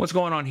work. What's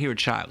going on here at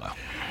Shiloh?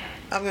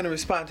 I'm going to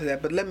respond to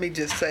that, but let me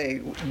just say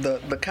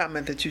the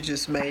comment that you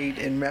just made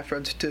in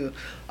reference to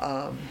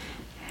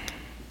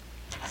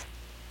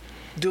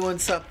doing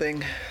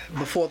something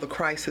before the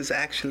crisis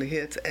actually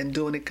hits and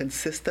doing it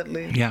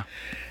consistently. Yeah.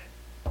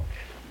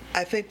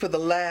 I think for the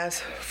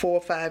last 4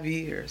 or 5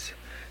 years,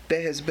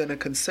 there has been a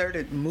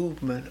concerted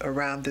movement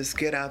around this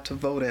Get Out to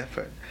Vote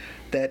effort,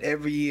 that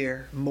every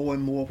year more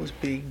and more was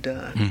being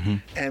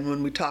done. And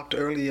when we talked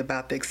earlier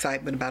about the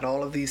excitement about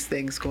all of these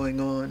things going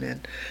on,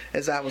 and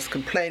as I was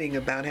complaining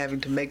about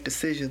having to make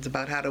decisions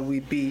about how can we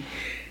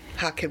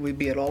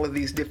be at all of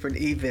these different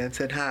events,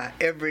 and how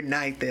every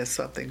night there's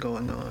something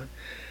going on,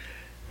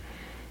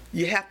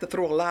 you have to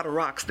throw a lot of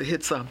rocks to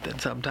hit something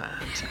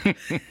sometimes.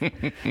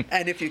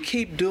 And if you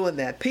keep doing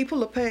that,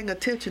 people are paying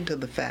attention to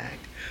the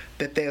fact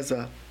that there's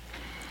a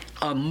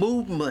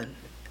movement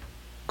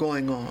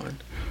going on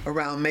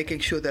around making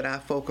sure that our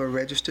folk are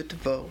registered to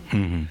vote,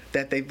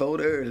 that they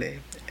vote early,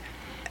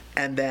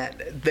 and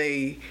that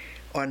they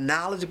are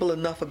knowledgeable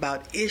enough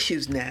about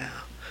issues now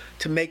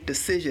to make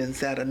decisions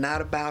that are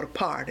not about a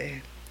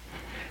party,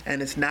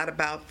 and it's not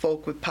about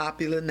folk with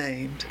popular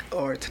names,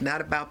 or it's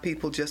not about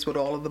people just with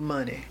all of the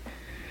money.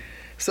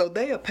 So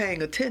they are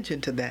paying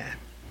attention to that.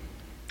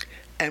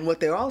 And what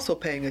they're also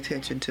paying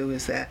attention to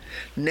is that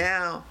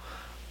now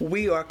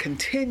we are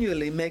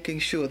continually making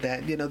sure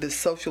that, this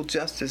social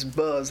justice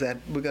buzz that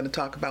we're going to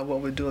talk about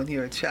what we're doing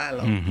here at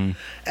Shiloh,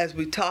 as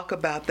we talk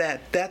about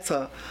that, that's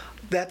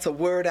a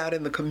word out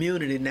in the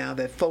community now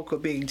that folk are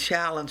being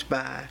challenged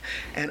by,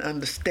 and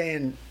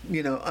understand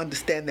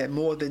that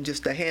more than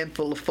just a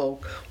handful of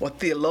folk or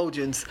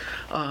theologians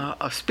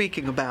are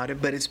speaking about it,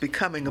 but it's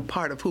becoming a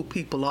part of who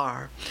people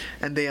are,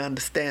 and they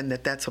understand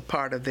that that's a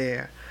part of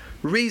their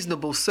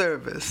reasonable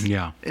service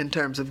in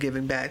terms of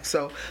giving back.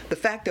 So the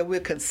fact that we're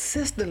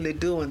consistently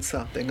doing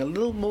something a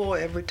little more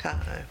every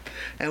time,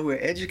 and we're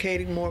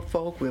educating more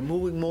folk, we're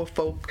moving more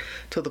folk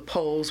to the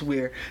polls,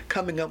 we're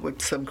coming up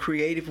with some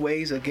creative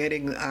ways of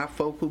getting our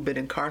folk who've been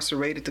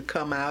incarcerated to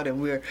come out,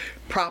 and we're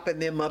propping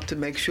them up to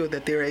make sure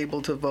that they're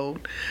able to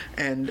vote,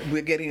 and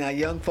we're getting our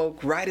young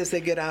folk right as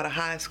they get out of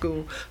high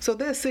school. So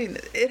they're seeing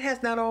it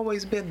has not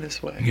always been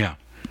this way.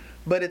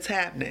 But it's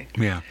happening.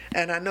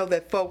 And I know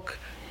that folk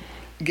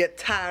get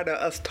tired of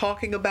us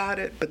talking about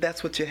it, but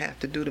that's what you have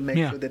to do to make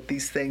sure that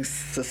these things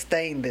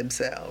sustain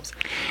themselves.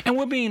 And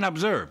we're being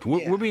observed.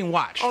 We're being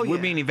watched. We're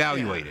being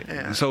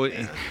evaluated. So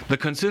the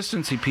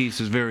consistency piece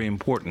is very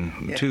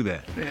important to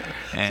that.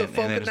 And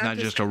that it's not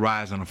just a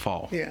rise and a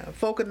fall.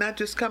 Folk are not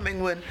just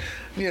coming when,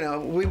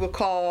 we were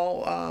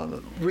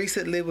called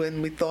recently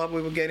when we thought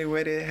we were getting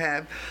ready to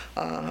have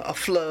a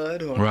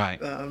flood or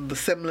the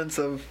semblance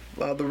of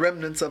the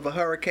remnants of a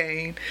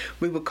hurricane.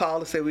 We were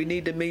called to say we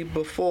need to meet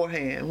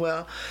beforehand.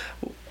 Well,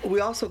 we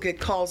also get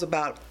calls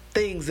about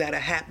things that are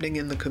happening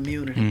in the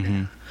community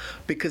now,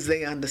 because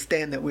they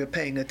understand that we're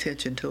paying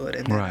attention to it,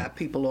 and that our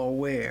people are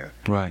aware,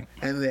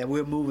 and that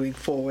we're moving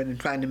forward and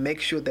trying to make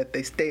sure that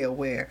they stay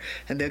aware,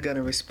 and they're going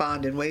to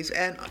respond in ways,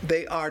 and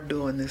they are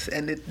doing this,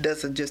 and it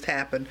doesn't just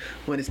happen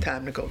when it's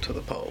time to go to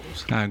the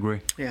polls. I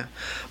agree.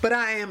 But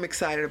I am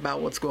excited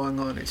about what's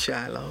going on at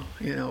Shiloh.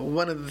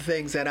 One of the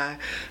things that I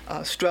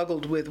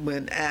struggled with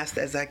when asked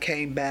as I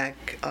came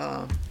back,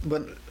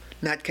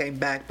 not came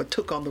back, but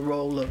took on the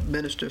role of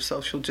Minister of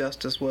Social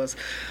Justice was,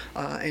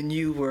 and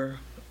you were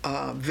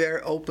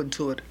very open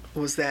to it,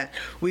 was that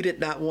we did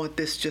not want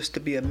this just to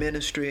be a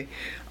ministry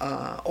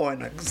or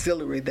an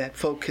auxiliary that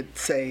folk could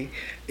say,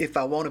 if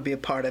I want to be a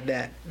part of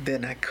that,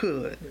 then I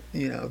could.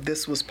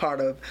 This was part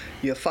of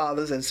your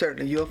father's and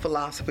certainly your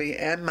philosophy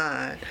and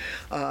mine,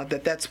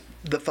 that's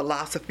the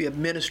philosophy of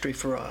ministry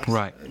for us.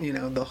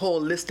 The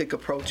holistic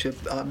approach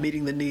of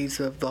meeting the needs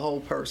of the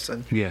whole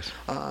person.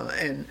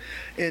 And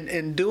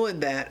in doing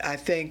that, I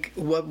think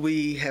what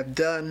we have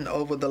done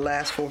over the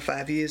last 4 or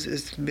 5 years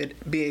is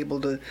be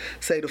able to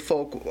say to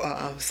folk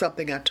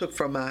something I took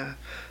from my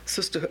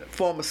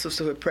former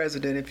sisterhood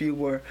president, if you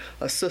were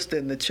a sister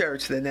in the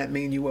church, then that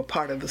means you were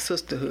part of the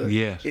sisterhood.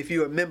 Yes. If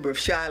you're a member of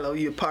Shiloh,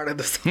 you're part of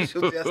the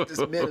social justice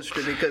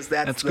ministry, because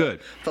that's the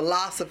good.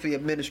 philosophy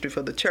of ministry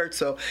for the church.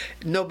 So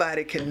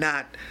nobody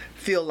cannot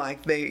feel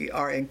like they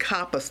are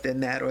encompassed in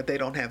that, or they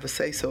don't have a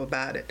say-so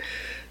about it.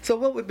 So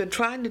what we've been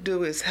trying to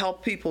do is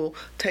help people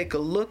take a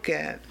look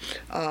at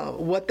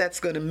what that's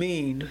going to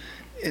mean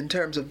in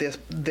terms of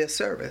their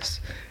service,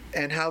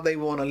 and how they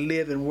want to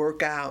live and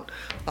work out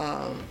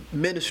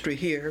ministry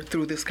here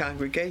through this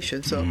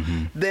congregation. So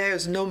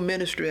there's no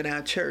ministry in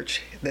our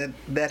church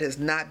that has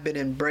not been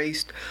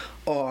embraced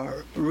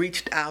or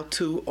reached out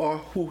to, or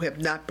who have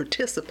not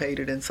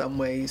participated in some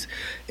ways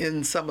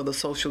in some of the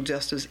social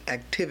justice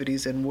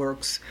activities and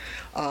works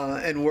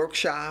and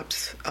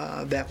workshops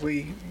that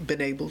we've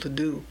been able to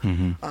do.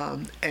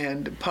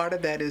 And part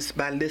of that is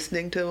by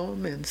listening to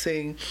them and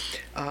seeing,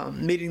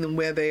 meeting them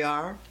where they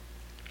are,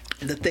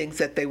 the things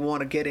that they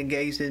want to get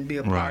engaged in, be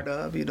a part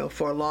of. You know,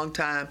 for a long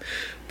time,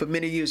 for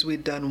many years,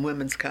 we'd done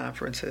women's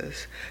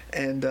conferences,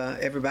 and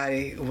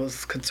everybody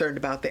was concerned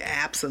about the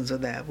absence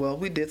of that. Well,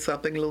 we did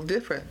something a little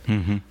different,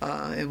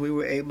 and we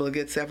were able to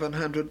get several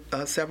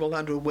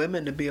hundred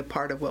women to be a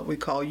part of what we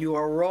call You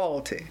Are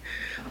Royalty.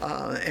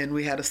 And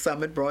we had a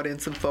summit, brought in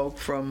some folk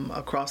from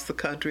across the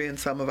country and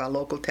some of our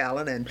local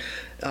talent,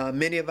 and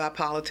many of our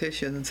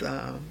politicians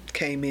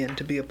came in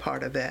to be a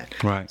part of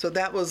that. Right. So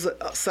that was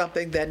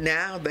something that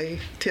now they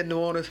tend to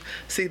want to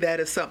see that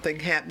as something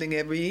happening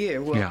every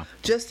year. Well,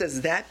 just as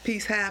that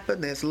piece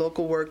happened, there's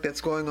local work that's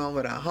going on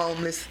with our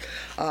homeless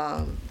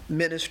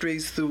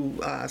ministries through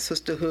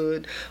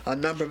sisterhood, a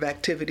number of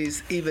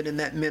activities even in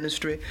that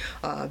ministry.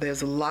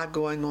 There's a lot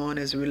going on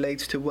as it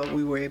relates to what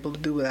we were able to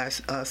do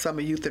with our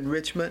summer youth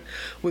enrichment.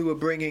 We were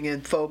bringing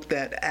in folk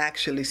that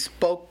actually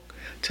spoke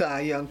to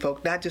our young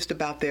folk, not just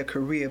about their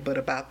career, but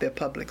about their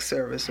public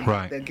service,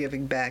 about their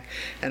giving back,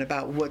 and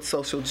about what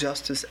social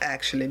justice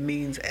actually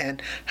means,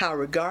 and how,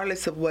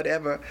 regardless of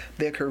whatever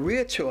their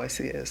career choice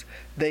is,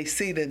 they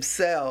see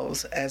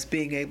themselves as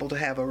being able to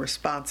have a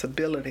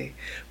responsibility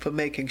for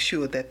making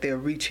sure that they're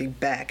reaching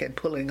back and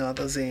pulling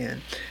others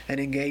in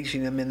and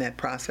engaging them in that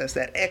process.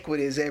 That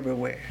equity is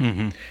everywhere.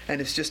 And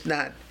it's just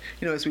not,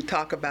 you know, as we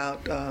talk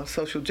about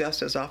social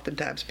justice,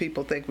 oftentimes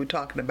people think we're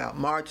talking about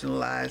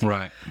marginalized.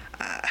 Right.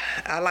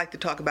 I like to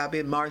talk about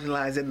being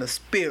marginalized in the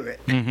spirit.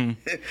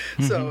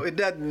 So it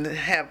doesn't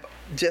have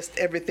just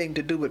everything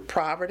to do with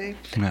poverty,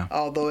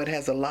 although it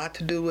has a lot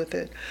to do with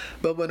it.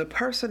 But when a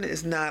person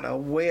is not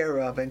aware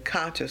of and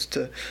conscious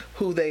to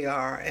who they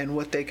are and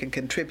what they can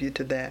contribute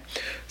to that.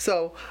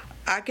 So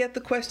I get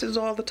the questions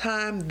all the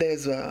time.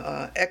 There's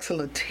an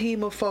excellent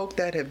team of folk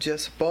that have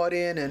just bought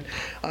in, and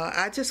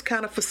I just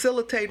kind of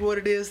facilitate what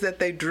it is that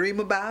they dream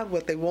about,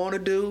 what they want to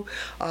do,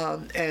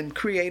 and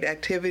create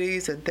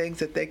activities and things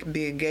that they can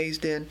be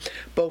engaged in,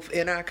 both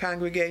in our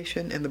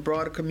congregation, in the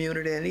broader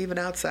community, and even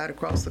outside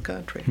across the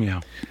country.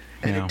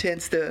 And it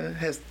tends to,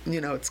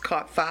 it's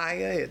caught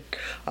fire.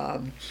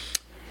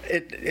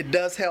 It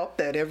does help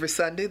that every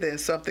Sunday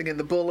there's something in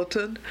the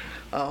bulletin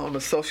on a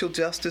social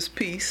justice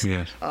piece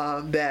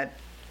that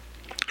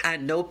I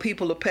know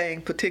people are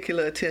paying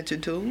particular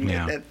attention to.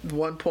 At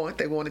one point,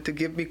 they wanted to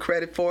give me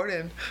credit for it,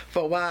 and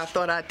for a while I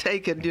thought I'd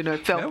take it. You know,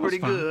 it felt pretty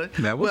good.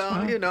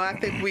 Fun. You know, I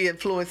think we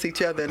influence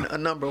each other in a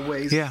number of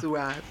ways through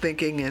our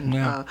thinking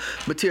and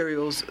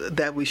materials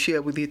that we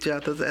share with each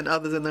other, and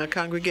others in our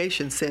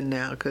congregation send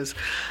now, because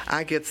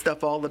I get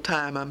stuff all the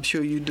time. I'm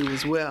sure you do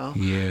as well.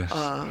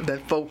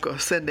 That folk are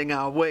sending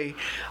our way,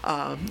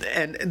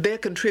 and they're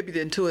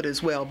contributing to it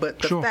as well. But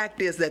the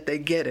fact is that they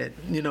get it.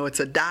 You know, it's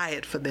a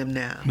diet for them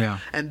now.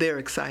 And they're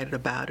excited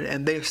about it,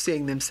 and they're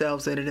seeing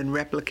themselves in it and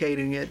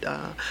replicating it.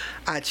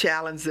 I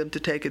challenge them to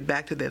take it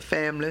back to their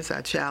families.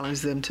 I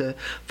challenge them to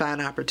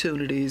find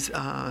opportunities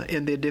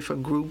in their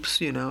different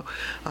groups, you know.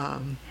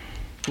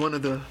 One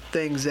of the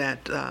things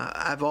that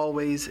I've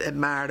always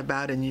admired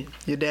about, and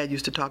your dad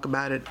used to talk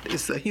about it,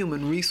 is the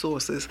human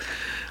resources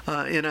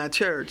in our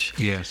church.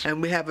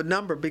 And we have a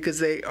number because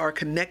they are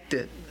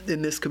connected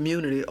in this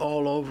community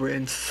all over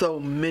in so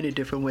many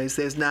different ways.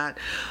 There's not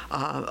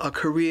a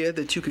career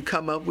that you could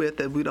come up with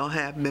that we don't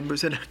have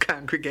members in our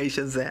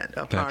congregations that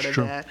are part of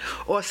that,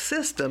 or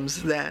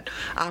systems that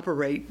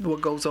operate what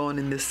goes on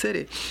in this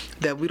city,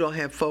 that we don't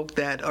have folk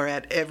that are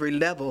at every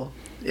level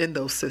in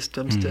those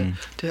systems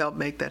to help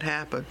make that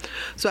happen.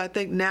 So I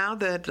think now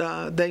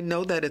that they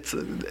know that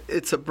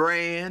it's a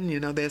brand, you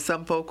know, there's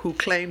some folk who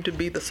claim to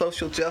be the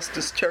social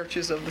justice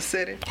churches of the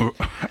city.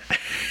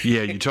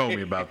 You told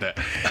me about that.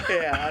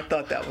 I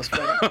thought that was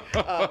funny.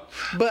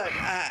 But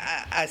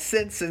I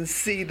sense and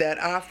see that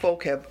our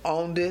folk have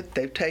owned it,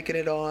 they've taken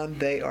it on,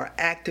 they are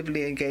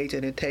actively engaged,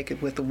 and take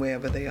it with them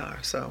wherever they are.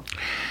 So,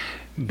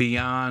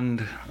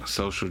 beyond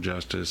social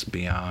justice,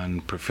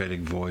 beyond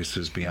prophetic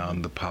voices,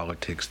 beyond the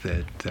politics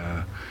that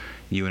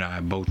you and I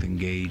are both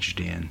engaged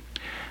in,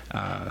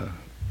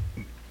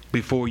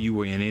 before you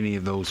were in any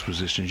of those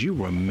positions, you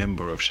were a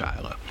member of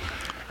Shiloh,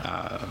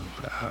 a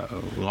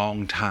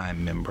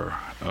long-time member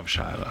of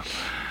Shiloh.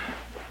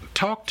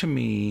 Talk to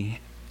me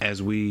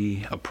as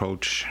we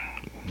approach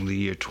the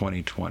year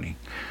 2020,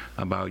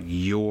 about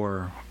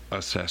your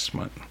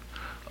assessment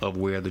of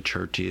where the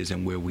church is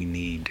and where we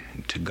need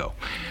to go.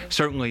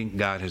 Certainly,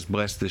 God has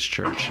blessed this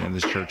church, and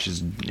this church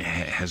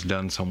has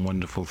done some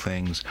wonderful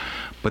things,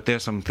 but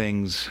there's some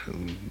things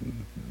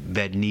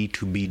that need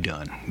to be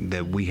done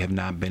that we have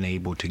not been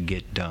able to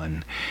get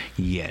done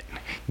yet.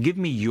 Give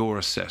me your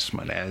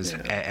assessment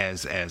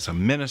as a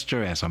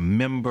minister, as a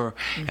member,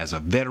 as a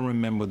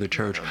veteran member of the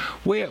church.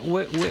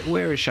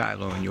 Where is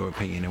Shiloh in your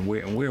opinion, and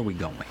where are we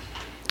going?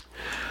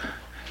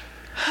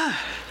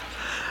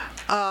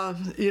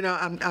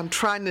 I'm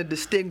trying to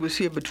distinguish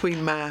here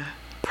between my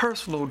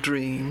personal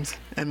dreams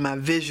and my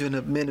vision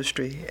of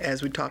ministry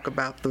as we talk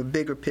about the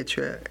bigger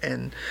picture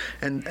and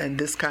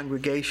this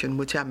congregation,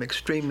 which I'm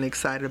extremely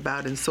excited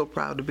about and so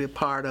proud to be a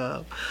part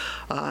of,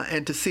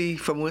 and to see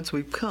from whence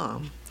we've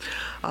come.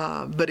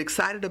 But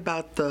excited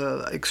about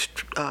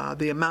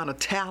the amount of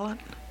talent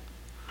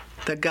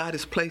that God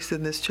has placed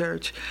in this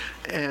church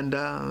and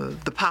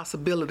the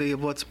possibility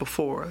of what's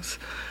before us.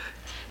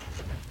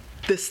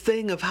 This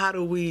thing of how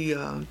do we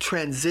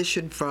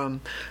transition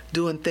from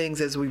doing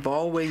things as we've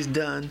always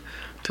done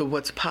to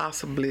what's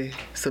possibly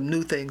some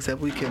new things that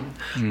we can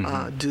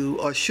do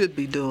or should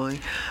be doing.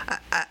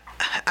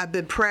 I've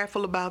been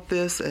prayerful about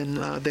this, and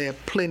there are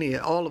plenty.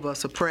 All of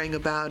us are praying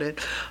about it.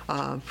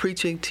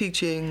 Preaching,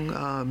 teaching,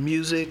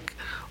 music,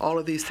 all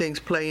of these things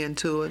play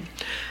into it.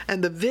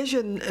 And the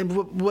vision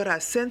and what I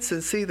sense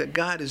and see that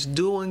God is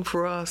doing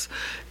for us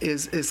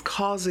is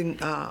causing,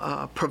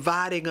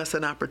 providing us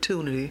an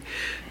opportunity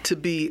to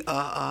be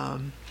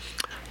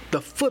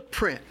the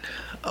footprint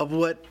of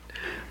what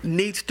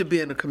needs to be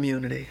in a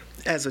community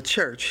as a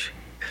church.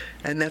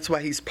 And that's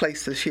why he's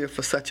placed us here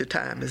for such a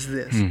time as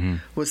this,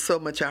 with so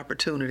much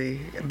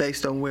opportunity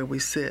based on where we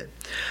sit.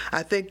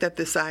 I think that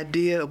this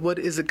idea of what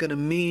is it going to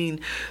mean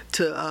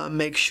to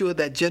make sure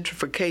that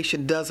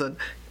gentrification doesn't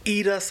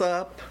eat us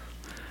up,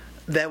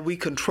 that we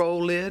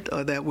control it,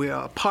 or that we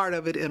are a part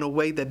of it in a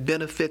way that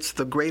benefits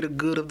the greater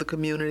good of the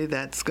community,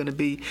 that's going to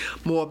be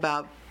more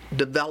about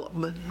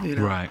development,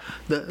 right.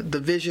 The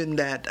vision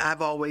that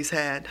I've always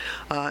had,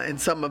 and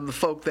some of the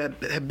folk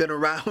that have been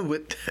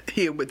around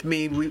here with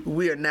me,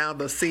 we are now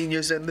the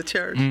seniors in the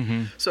church.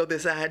 So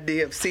this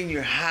idea of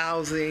senior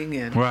housing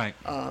and right.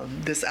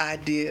 This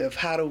idea of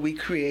how do we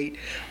create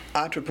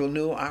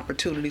entrepreneurial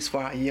opportunities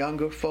for our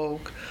younger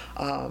folk,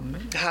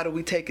 how do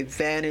we take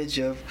advantage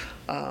of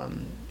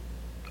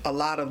a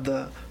lot of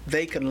the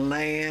vacant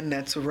land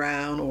that's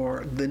around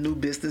or the new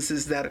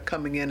businesses that are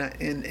coming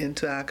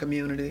into our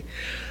community.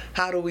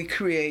 How do we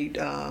create,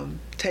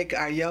 take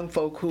our young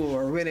folk who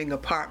are renting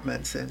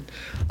apartments and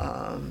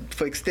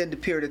for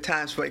extended period of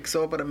times for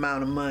exorbitant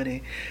amount of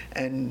money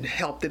and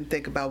help them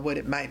think about what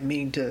it might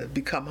mean to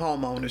become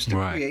homeowners, to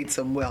right. create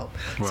some wealth,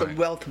 right. some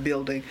wealth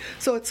building.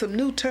 So it's some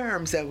new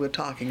terms that we're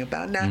talking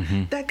about. Now,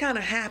 that kind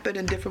of happened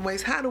in different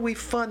ways. How do we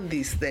fund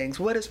these things?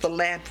 What is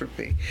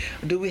philanthropy?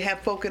 Do we have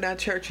folk in our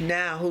church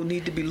now who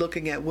need to be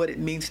looking at what it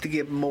means to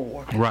give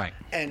more? Right.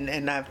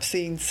 And I've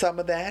seen some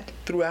of that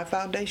through our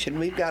foundation.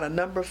 We've got a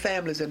number of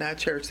families in our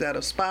church that are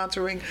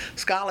sponsoring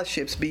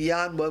scholarships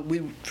beyond what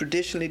we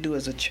traditionally do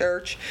as a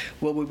church,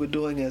 what we were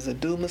doing as a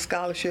Duma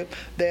scholarship.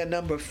 There are a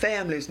number of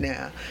families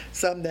now,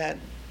 some that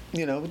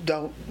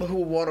who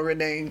want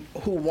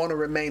to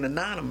remain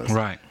anonymous.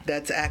 Right.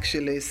 That's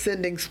actually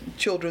sending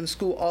children to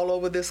school all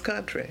over this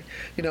country.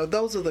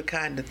 Those are the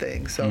kind of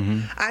things. So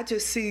I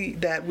just see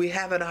that we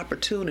have an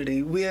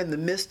opportunity. We're in the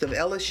midst of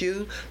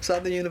LSU,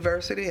 Southern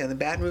University, and the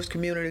Baton Rouge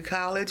Community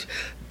College.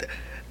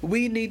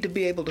 We need to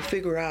be able to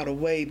figure out a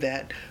way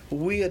that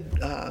we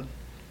are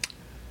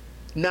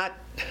not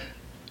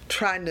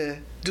trying to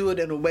do it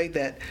in a way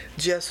that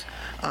just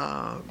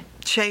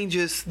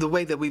changes the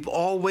way that we've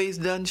always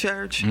done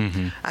church.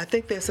 I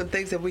think there's some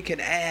things that we can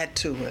add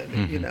to it,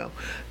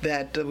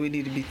 that we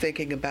need to be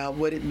thinking about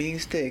what it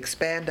means to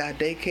expand our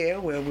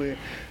daycare where we're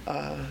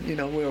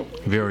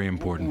very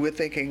important. We're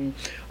thinking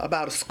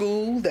about a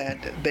school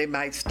that they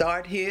might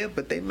start here,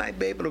 but they might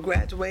be able to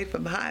graduate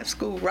from high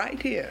school right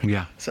here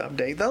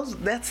someday.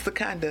 That's the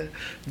kind of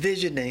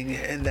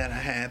visioning that I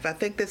have. I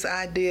think this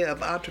idea of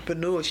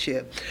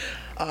entrepreneurship,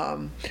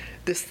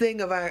 this thing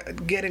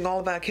of getting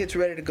all of our kids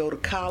ready to go to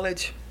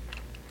college,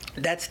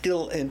 that's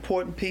still an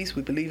important piece.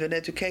 We believe in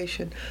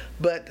education,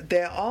 but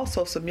there are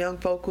also some young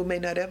folk who may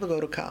not ever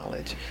go to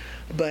college,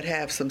 but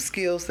have some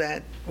skills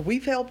that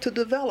we've helped to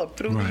develop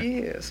through the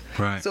years.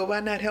 Right. So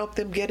why not help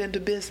them get into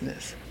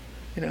business?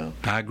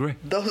 I agree.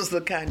 Those are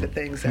the kind of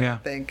things that I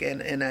think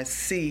and I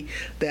see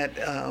that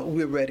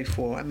we're ready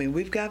for. I mean,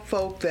 we've got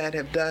folk that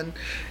have done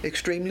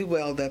extremely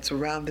well that's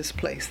around this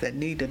place that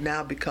need to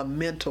now become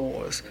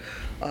mentors.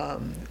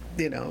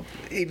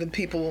 Even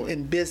people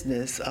in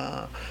business,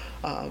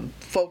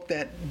 folk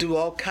that do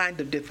all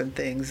kinds of different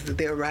things,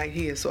 they're right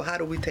here. So how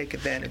do we take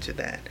advantage of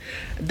that?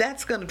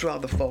 That's going to draw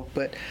the folk,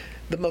 but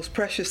the most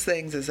precious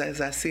things is as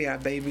I see our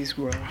babies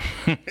grow.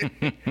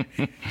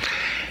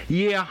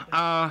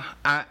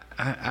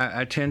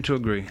 I tend to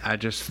agree. I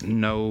just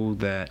know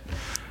that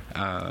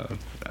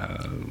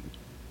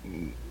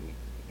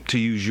to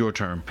use your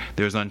term,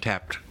 there's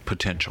untapped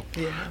potential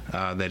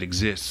that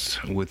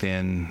exists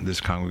within this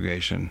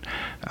congregation.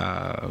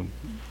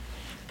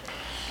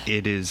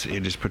 It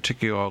is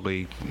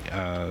particularly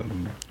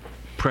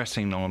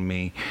pressing on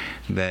me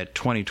that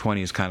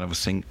 2020 is kind of a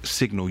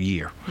signal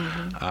year.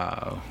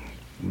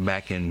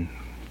 Back in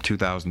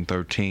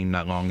 2013,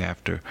 not long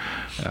after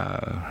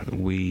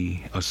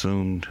we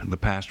assumed the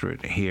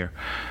pastorate here,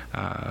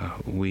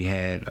 we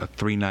had a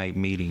 3-night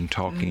meeting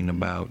talking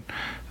about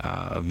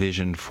a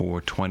vision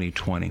for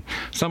 2020.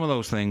 Some of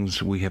those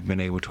things we have been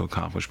able to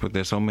accomplish, but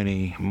there's so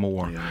many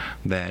more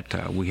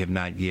that we have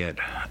not yet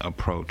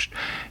approached.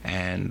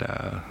 And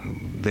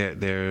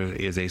there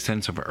is a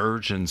sense of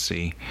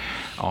urgency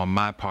on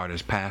my part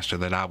as pastor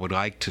that I would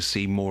like to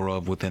see more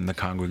of within the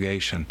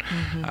congregation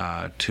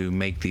to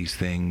make these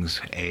things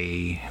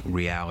a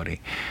reality.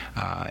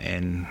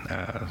 And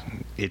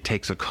it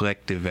takes a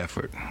collective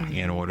effort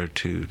in order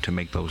to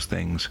make those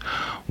things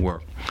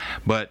work.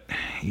 But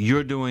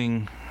you're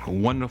doing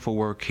wonderful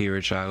work here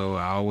at Shiloh.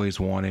 I always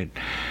want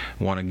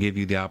to give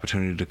you the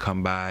opportunity to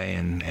come by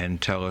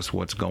and tell us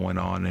what's going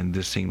on, and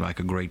this seemed like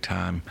a great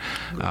time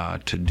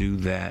to do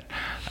that.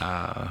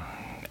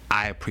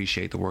 I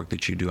appreciate the work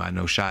that you do. I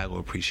know Shiloh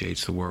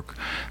appreciates the work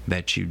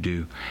that you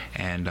do,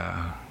 and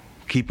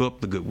keep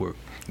up the good work.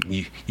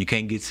 You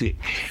can't get sick.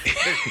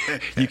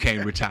 You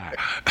can't retire.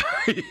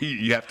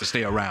 You have to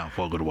stay around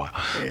for a little while.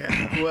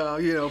 Yeah.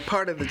 Well,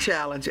 part of the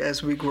challenge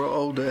as we grow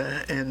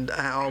older, and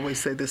I always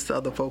say this to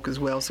other folk as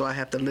well, so I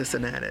have to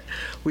listen at it.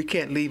 We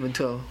can't leave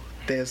until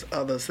there's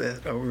others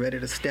that are ready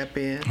to step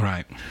in.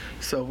 Right.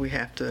 So we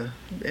have to,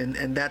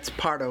 and that's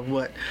part of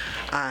what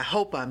I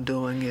hope I'm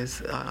doing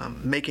is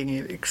making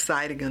it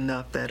exciting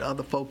enough that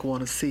other folk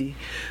want to see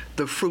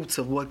the fruits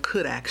of what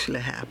could actually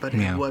happen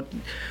and what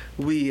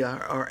we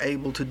are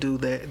able to do.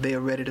 They are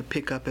ready to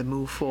pick up and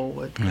move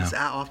forward. Because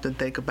I often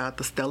think about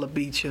the Stella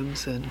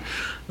Beachams and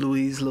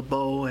Louise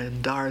LeBeau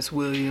and Doris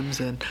Williams,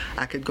 and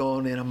I could go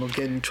on and I'm going to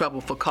get in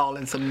trouble for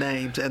calling some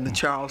names, and the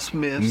Charles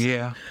Smiths.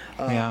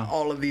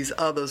 All of these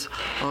others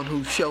on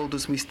whose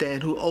shoulders we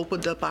stand, who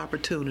opened up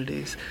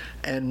opportunities.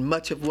 And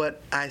much of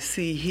what I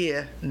see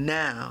here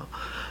now,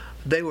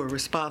 they were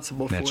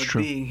responsible for it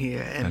being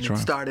here, and it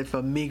started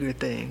from meager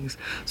things.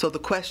 So the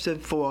question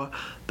for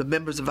the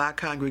members of our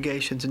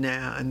congregations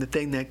now, and the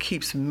thing that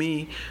keeps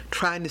me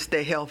trying to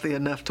stay healthy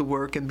enough to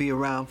work and be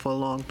around for a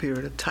long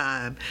period of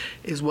time,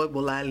 is what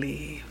will I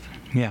leave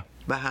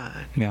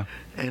behind?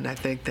 And I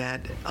think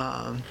that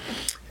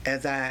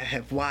as I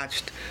have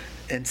watched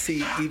and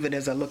see, even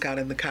as I look out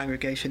in the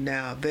congregation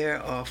now,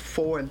 there are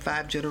 4 and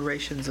 5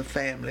 generations of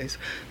families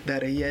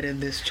that are yet in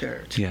this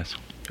church. Yes.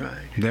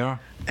 Right. There are.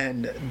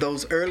 And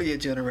those earlier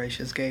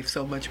generations gave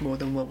so much more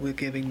than what we're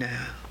giving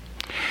now.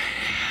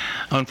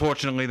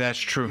 Unfortunately, that's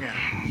true.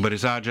 But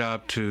it's our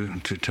job to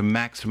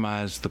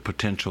maximize the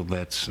potential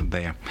that's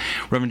there.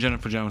 Reverend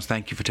Jennifer Jones,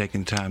 thank you for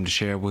taking the time to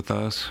share with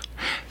us.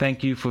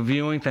 Thank you for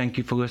viewing. Thank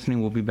you for listening.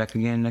 We'll be back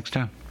again next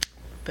time.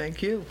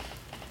 Thank you.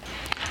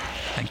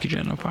 Thank you,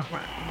 Jennifer.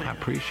 I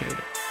appreciate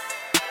it.